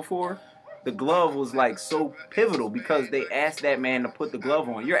nigga before, the glove was, like, so pivotal because they asked that man to put the glove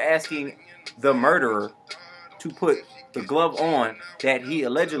on. You're asking the murderer to put the glove on that he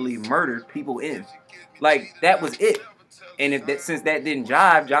allegedly murdered people in. Like, that was it. And since that didn't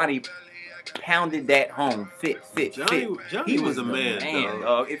jive, Johnny pounded that home. Fit. Johnny He was a man,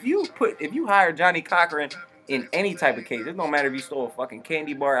 dog. If you hire Johnny Cochran in any type of case, it don't matter if you stole a fucking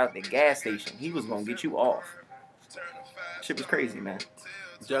candy bar out the gas station. He was gonna get you off. Shit was crazy, man.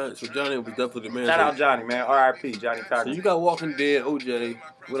 So Johnny was definitely the man. Shout out Johnny, man. R.I.P. Johnny Cochran. So you got Walking Dead, OJ.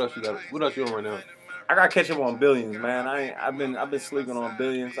 What else you got? What else you on right now? I gotta catch up on Billions, man. I've been sleeping on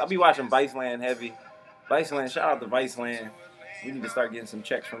Billions. I'll be watching Viceland heavy. Viceland, shout out to Viceland. We need to start getting some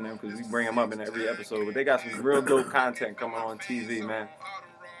checks from them because we bring them up in every episode. But they got some real dope content coming on TV, man.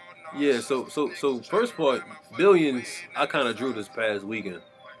 Yeah, so first part, Billions, I kind of drew this past weekend.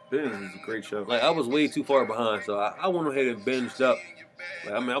 Billions is a great show. Like, I was way too far behind, so I went ahead and binged up.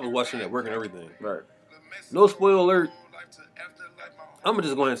 Like, I was watching at work and everything. Right. No spoiler alert. I'm going to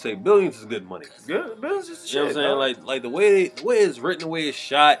just go ahead and say Billions is good money. Good. Billions is shit. You know what I'm saying? Like the way it's written, the way it's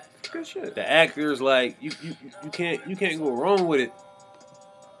shot. Good shit. The actors, like, you can't go wrong with it.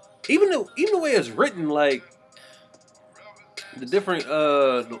 even the way it's written, like the different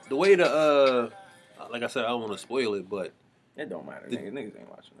the way like I said, I don't want to spoil it, but it don't matter. Niggas ain't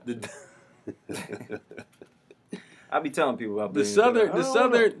watching that. I be telling people about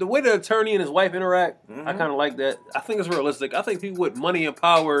the way the attorney and his wife interact. I kind of like that. I think it's realistic. I think people with money and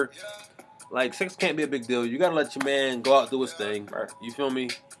power, like sex can't be a big deal. You gotta let your man go out and do his thing. Right. You feel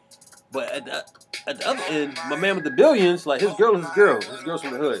me? But at the other end, my man with the billions, like his girl is his girl. His girl's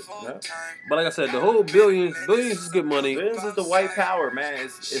from the hood. Yeah. But like I said, the whole billions is good money. Billions is the white power, man.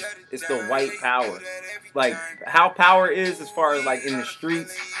 It's the white power. Like how power is as far as like in the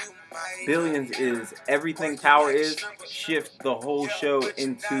streets. Billions is everything power is. Shift the whole show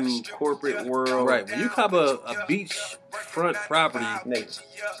into corporate world. Right. When you cop a beachfront property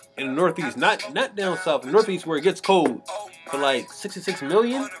in the Northeast, not down south, the Northeast where it gets cold, for like $66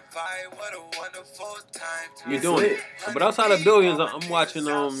 million, you're doing it. But outside of billions, I'm watching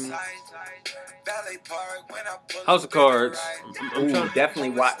House of Cards.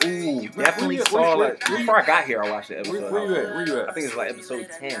 Definitely saw like before I got here. I watched the episode. Where you at? I think it's like episode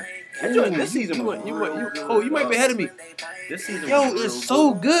 10. This season you might be ahead of me. This season, it's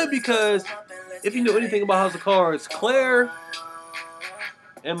so good because if you know anything about House of Cards, Claire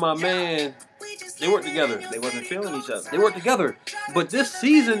and my man, they work together. They wasn't feeling each other. They work together, but this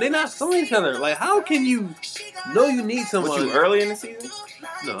season they not feeling each other. Like, how can you know you need someone? Was you early in the season?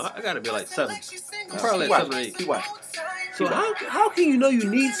 No, I gotta be like 7. I'm probably like 7 or 8. Keep watching. So how can you know you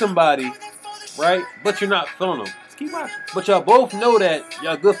need somebody, right? But you're not feeling them. Just keep watching. But y'all both know that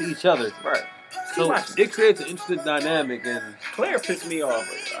y'all good for each other, right? So it creates an interesting dynamic. And Claire pissed me off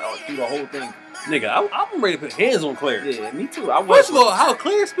through the whole thing. Nigga, I'm ready to put hands on Claire. Yeah, me too. First of all, how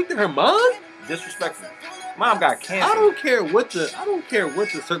Claire speak to her mom? Disrespectful. Mom got cancer. I don't care what the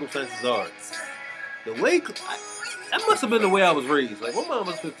circumstances are. The way that must have been the way I was raised. Like my mom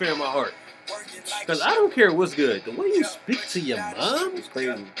must have been fair in my heart. Because I don't care what's good. The way you speak to your mom is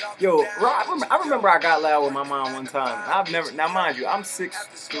crazy. Yo, I remember I got loud with my mom one time. Now mind you, I'm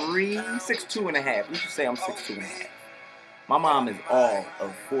 6'3", 6'2 and a half. You should say I'm 6'2 and a half. My mom is all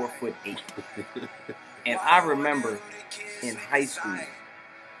of 4'8". And I remember in high school,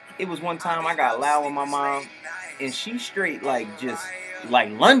 it was one time I got loud with my mom, and she straight just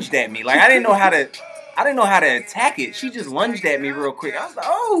lunged at me. Like I didn't know how to attack it. She just lunged at me real quick. I was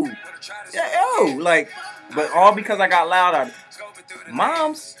like, but all because I got loud.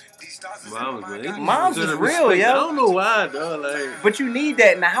 Moms is real, yo. I don't know why, though. But you need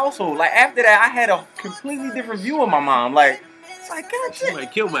that in the household. Like after that, I had a completely different view of my mom. Like it's like, God, she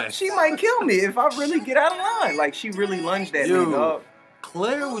might kill me if I really get out of line. Like she really lunged at me, dog.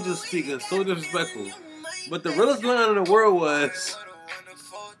 Claire was just speaking so disrespectful. But the realest line in the world was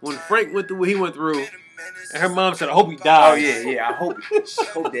when Frank went through what he went through, and her mom said, "I hope he dies." Oh yeah. I hope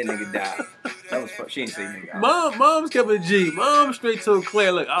that nigga died. That was she ain't say nigga. Mom's kept a G. Mom straight told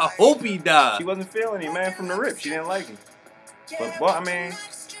Claire, "Look, I hope he died." She wasn't feeling him, man, from the rip. She didn't like him. But well, I mean,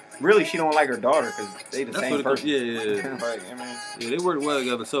 really, she don't like her daughter because they the same person. Yeah. Right, I mean, yeah, they work well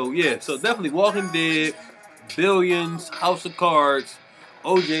together. So definitely Walking Dead, Billions, House of Cards,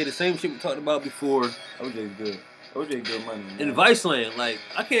 OJ, the same shit we talked about before. OJ's good. OJ good money. Man. In Viceland, like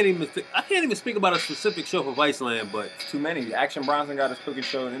I can't even speak about a specific show for Viceland, but too many. Action Bronson got his cooking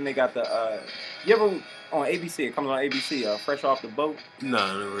show, and then they got the you ever on ABC? It comes on ABC. Fresh Off the Boat. No,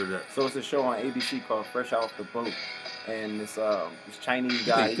 I never heard that. So it's a show on ABC called Fresh Off the Boat, and this Chinese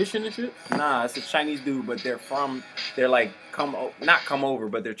guy. They fishing and shit? Nah, it's a Chinese dude, but they're like not come over,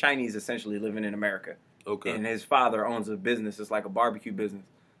 but they're Chinese essentially living in America. Okay. And his father owns a business. It's like a barbecue business.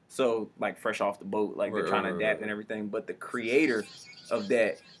 So, like, fresh off the boat, like, they're trying to adapt and everything. But the creator of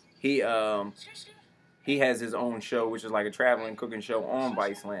that, he has his own show, which is like a traveling cooking show on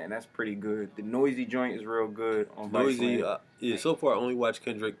Viceland. That's pretty good. The Noisy joint is real good on Viceland. Yeah, so far I only watched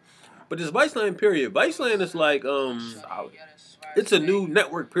Kendrick. But this Viceland period, Viceland is like, solid. It's a new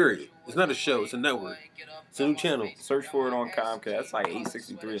network period. It's not a show, it's a network. It's a new channel. Search for it on Comcast. It's like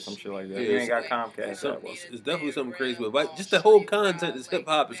 863 or some shit like that. You ain't got Comcast. It's definitely something crazy. But just the whole content is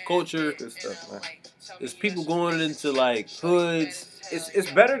hip-hop, it's culture. Good stuff, man. It's people going into, like, hoods.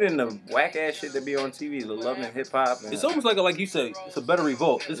 It's better than the whack-ass shit that be on TV, the love and hip-hop. It's almost like you say, it's a better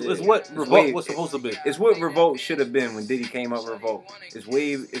Revolt. It's what Revolt was supposed to be. It's what Revolt should have been when Diddy came up with Revolt. It's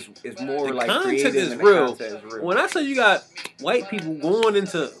more the like content creative is real. When I say you got white people going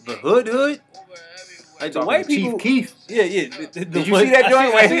into the hood, like the white people. Chief Keef. Yeah. Did you see that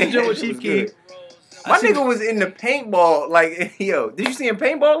joint? I seen the joint with Chief Keef. My nigga was in the paintball. Like, yo, did you see him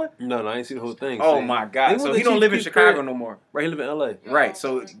paintballing? No, I ain't see the whole thing. Oh, my God. So he don't live in Chicago no more. Right, he live in L.A. Right.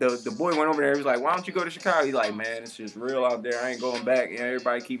 So the boy went over there. He was like, why don't you go to Chicago? He's like, man, it's just real out there. I ain't going back. You know,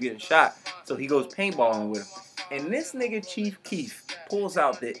 everybody keep getting shot. So he goes paintballing with him. And this nigga, Chief Keef, pulls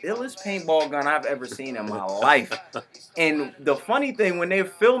out the illest paintball gun I've ever seen in my life. And the funny thing, when they're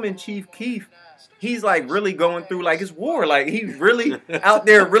filming Chief Keef, he's like really going through like his war. Like he's really out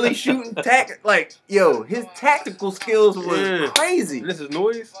there really shooting like, yo, his tactical skills was crazy. And this is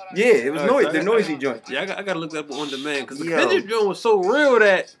noise? Yeah, it was noise. The noisy joint. Yeah, I gotta look that up on demand because the Kendrick joint was so real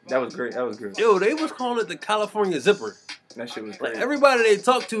that was great. That was good. Yo, they was calling it the California zipper. That shit was crazy. Like everybody they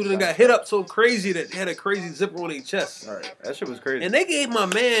talked to then got hit up so crazy that they had a crazy zipper on their chest. All right, that shit was crazy. And they gave my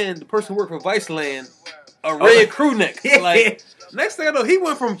man, the person who worked for Viceland, a red crew neck. Like next thing I know, he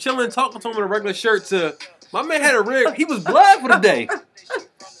went from chilling, talking to him in a regular shirt to my man had a red. He was blood for the day.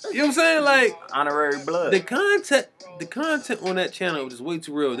 You know what I'm saying? Like honorary blood. The content on that channel was just way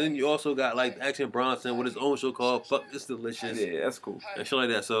too real. Then you also got like Action Bronson with his own show called "Fuck It's Delicious." Yeah, that's cool. And shit like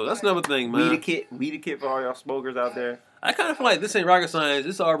that. So that's another thing, man. We the kid for all y'all smokers out there. I kind of feel like this ain't rocket science.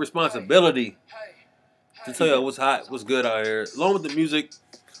 This is our responsibility to tell y'all what's hot, what's good out here, along with the music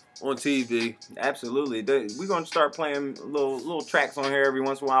on TV. Absolutely. We're going to start playing little tracks on here every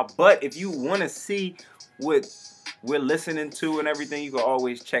once in a while. But if you want to see what we're listening to and everything, you can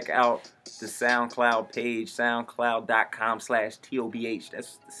always check out the SoundCloud page, soundcloud.com/TOBH.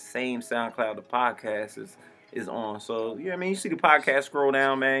 That's the same SoundCloud the podcast is on. So, yeah, I mean, you see the podcast scroll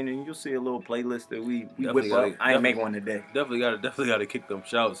down, man, and you'll see a little playlist that we whip up. I ain't make one today. Definitely got to kick them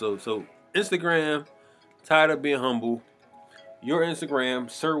shouts. So Instagram, Tired of Being Humble. Your Instagram,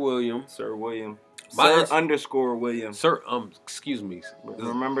 Sir William. Sir William. _William. Sir, excuse me.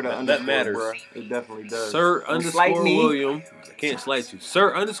 Remember that that matters. Bro. It definitely does. Sir _William. I can't slight you.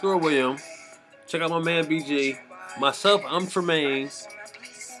 Sir _William. Check out my man BG. Myself, I'm Tramaine,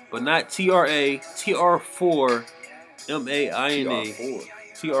 but not TRA. TR4 MAINE.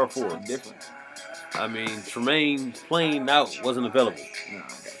 TR4. Different. I mean, Tramaine plain out wasn't available. No.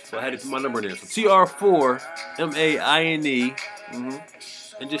 So I had to put my number in there. So TR4 MAINE.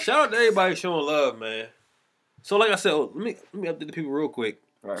 And just shout out to everybody showing love, man. So like I said, let me update the people real quick.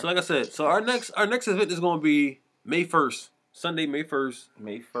 Right. So like I said, so our next event is gonna be May 1st. Sunday, May 1st.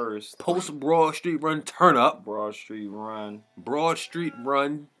 May 1st. Post Broad Street Run Turn Up. Broad Street Run.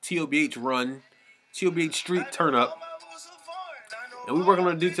 TOBH Run. TOBH Street Turn Up. And we working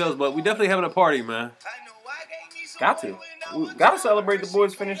on the details, but we definitely having a party, man. Got to. We gotta celebrate the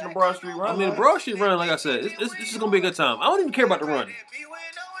boys finishing the Broad Street Run. I mean, the Broad Street Run, like I said, this is gonna be a good time. I don't even care about the run.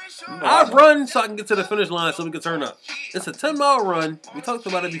 I run so I can get to the finish line so we can turn up. It's a 10-mile run. We talked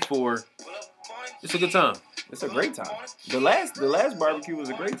about it before. It's a good time. It's a great time. The last barbecue was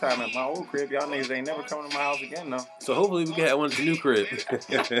a great time at my old crib. Y'all niggas ain't never coming to my house again, though. So hopefully we can have one at the new crib.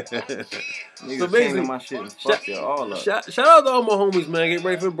 Niggas so basically, my shit and fuck y'all all up. Shout out to all my homies, man. Get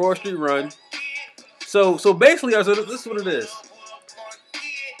ready for the Broad Street Run. So basically, this is what it is.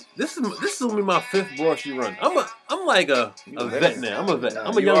 This is gonna be my 5th Broad Street Run. I'm like a vet now. I'm a vet.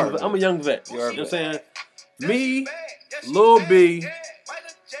 I'm a young vet. You know what I'm saying? Me, Lil B,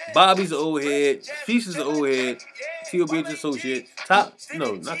 Bobby's the old head, Feast is the old head, TOBH associate, not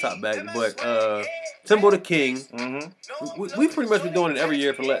top back, but Timbo the King. Mm-hmm. We pretty much been doing it every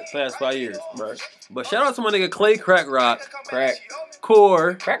year for the past 5 years. Right. But shout out to my nigga Clay Crack Rock. Crack.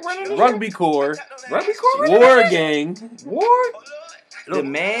 Core. Crack running Rugby Core. Rugby Core? War Gang. War? The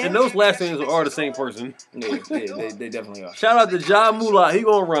man. And those last names are the same person. Yeah, they definitely are. Shout out to Ja Moolah. He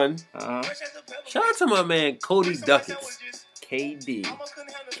gonna run. Uh-huh. Shout out to my man Cody Duckett. KD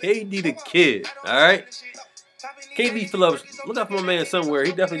the kid. All right. KD Phillips. Look out for my man somewhere. He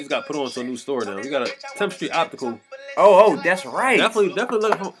definitely just got put on to a new store now. We got a 10th Street Optical. Oh, that's right. Definitely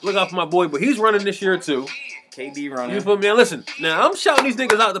look out for my boy. But he's running this year too. KB running. You feel me? Now listen. Now I'm shouting these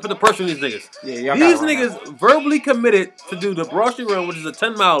niggas out to put the pressure on these niggas. Yeah, these niggas verbally committed to do the Broad Street Run, which is a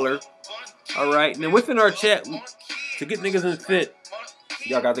 10-miler. All right. And then within our chat to get niggas in fit.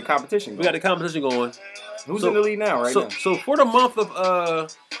 Y'all got the competition going. We got the competition going. Who's in the lead now? Now. So for the month of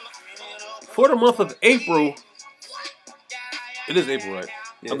April, it is April, right?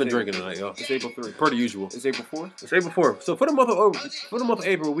 Yeah, I've been drinking tonight, y'all. It's April 3rd. Per the usual. It's April 4th? It's April 4th. So for the month of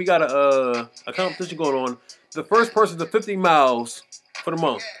April, we got a competition going on. The first person to 50 miles for the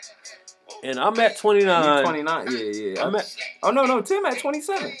month. And I'm at 29. You 29, yeah. No, Tim at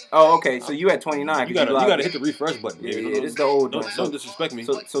 27. Oh, okay. So you at 29. You gotta hit the refresh button. Yeah, this is the old one. Don't disrespect me.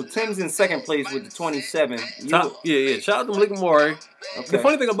 So Tim's in second place with the 27. Yeah. Shout out to Malik Amari. Okay. The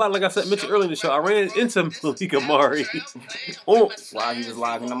funny thing about it, like I said, mentioned earlier in the show, I ran into Malik Amari. While he was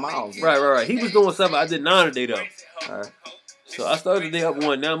logging the miles. Right. He was doing 7. I did 9 today though. All right. So I started the day up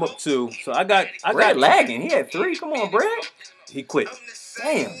 1. Now I'm up 2. So I got lagging. He had 3. Come on, Brad. He quit.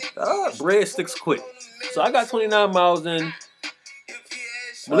 Damn. Bread sticks quit. So I got 29 miles in.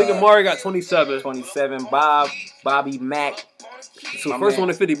 Malik Amari got 27. 27. Bobby Mack. So first one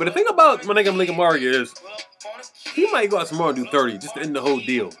to 50. But the thing about my nigga Malik Amari is he might go out tomorrow and do 30 just to end the whole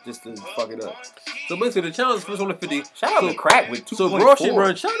deal. Just to fuck it up. So basically the challenge first one to 50. Shout out to Crack with 2.4. So Raw shit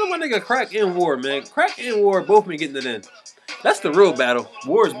run. Shout out to my nigga Crack and War, man. Crack and War both been getting it in. That's the real battle.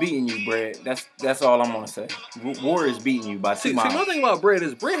 War is beating you, Brad. That's all I'm gonna say. War is beating you by 2 miles. See, one thing about Brad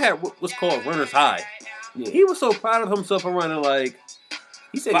is Brad had what's called runner's high. Yeah. He was so proud of himself for running like.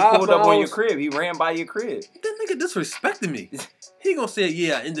 He said he pulled up on your crib. He ran by your crib. That nigga disrespected me. He gonna say,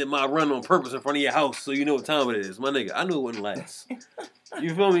 yeah, I ended my run on purpose in front of your house so you know what time it is. My nigga, I knew it wouldn't last.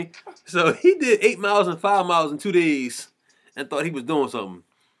 You feel me? So he did 8 miles and 5 miles in 2 days and thought he was doing something.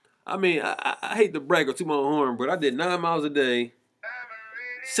 I mean, I hate to brag or toot my own horn, but I did 9 miles a day,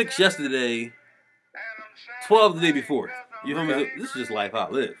 6 yesterday, 12 the day before. You feel me? This is just life how I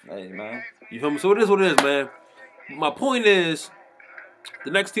live. Hey, man. You feel me? So it is what it is, man. My point is, the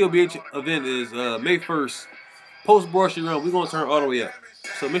next TLBH event is May 1st. Post-Brorshy run, we're going to turn all the way up.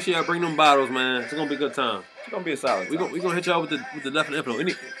 So make sure y'all bring them bottles, man. It's going to be a good time. It's going to be a solid time. We're going to hit y'all with the definite info.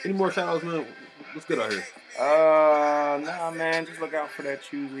 Any more shout-outs, man? What's good out here? Nah, man. Just look out for that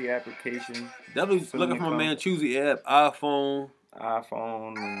Choosy application. Definitely looking for my man Choosy app, iPhone,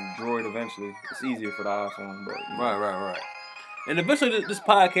 and Droid eventually. It's easier for the iPhone, but... Right. And eventually this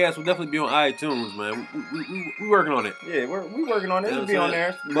podcast will definitely be on iTunes, man. We working on it. Yeah, we working on it. It'll be on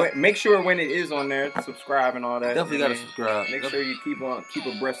there. But make sure when it is on there, subscribe and all that. Definitely got to subscribe. Make sure you keep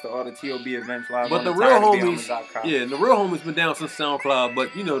abreast of all the TOB events live. But the real homies, the real homies been down since SoundCloud.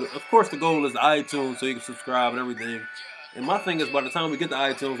 But you know, of course, the goal is the iTunes, so you can subscribe and everything. And my thing is, by the time we get to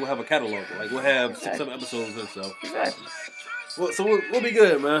iTunes, we'll have a catalog. Like we'll have 6-7 episodes and so. Exactly. Well, so we'll be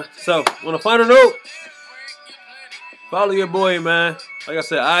good, man. So on a final note. Follow your boy, man. Like I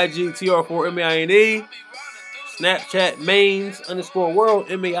said, IG TR4MAINE. Snapchat mains _world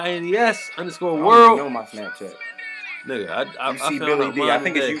MAINES_world. You know my Snapchat. Nigga, I see Billy D. I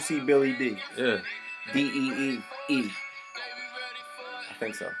think it's UC Billy D. Yeah. DEEE. I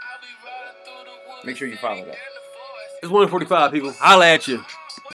think so. Make sure you follow that. It's 1:45, people. Holla at you.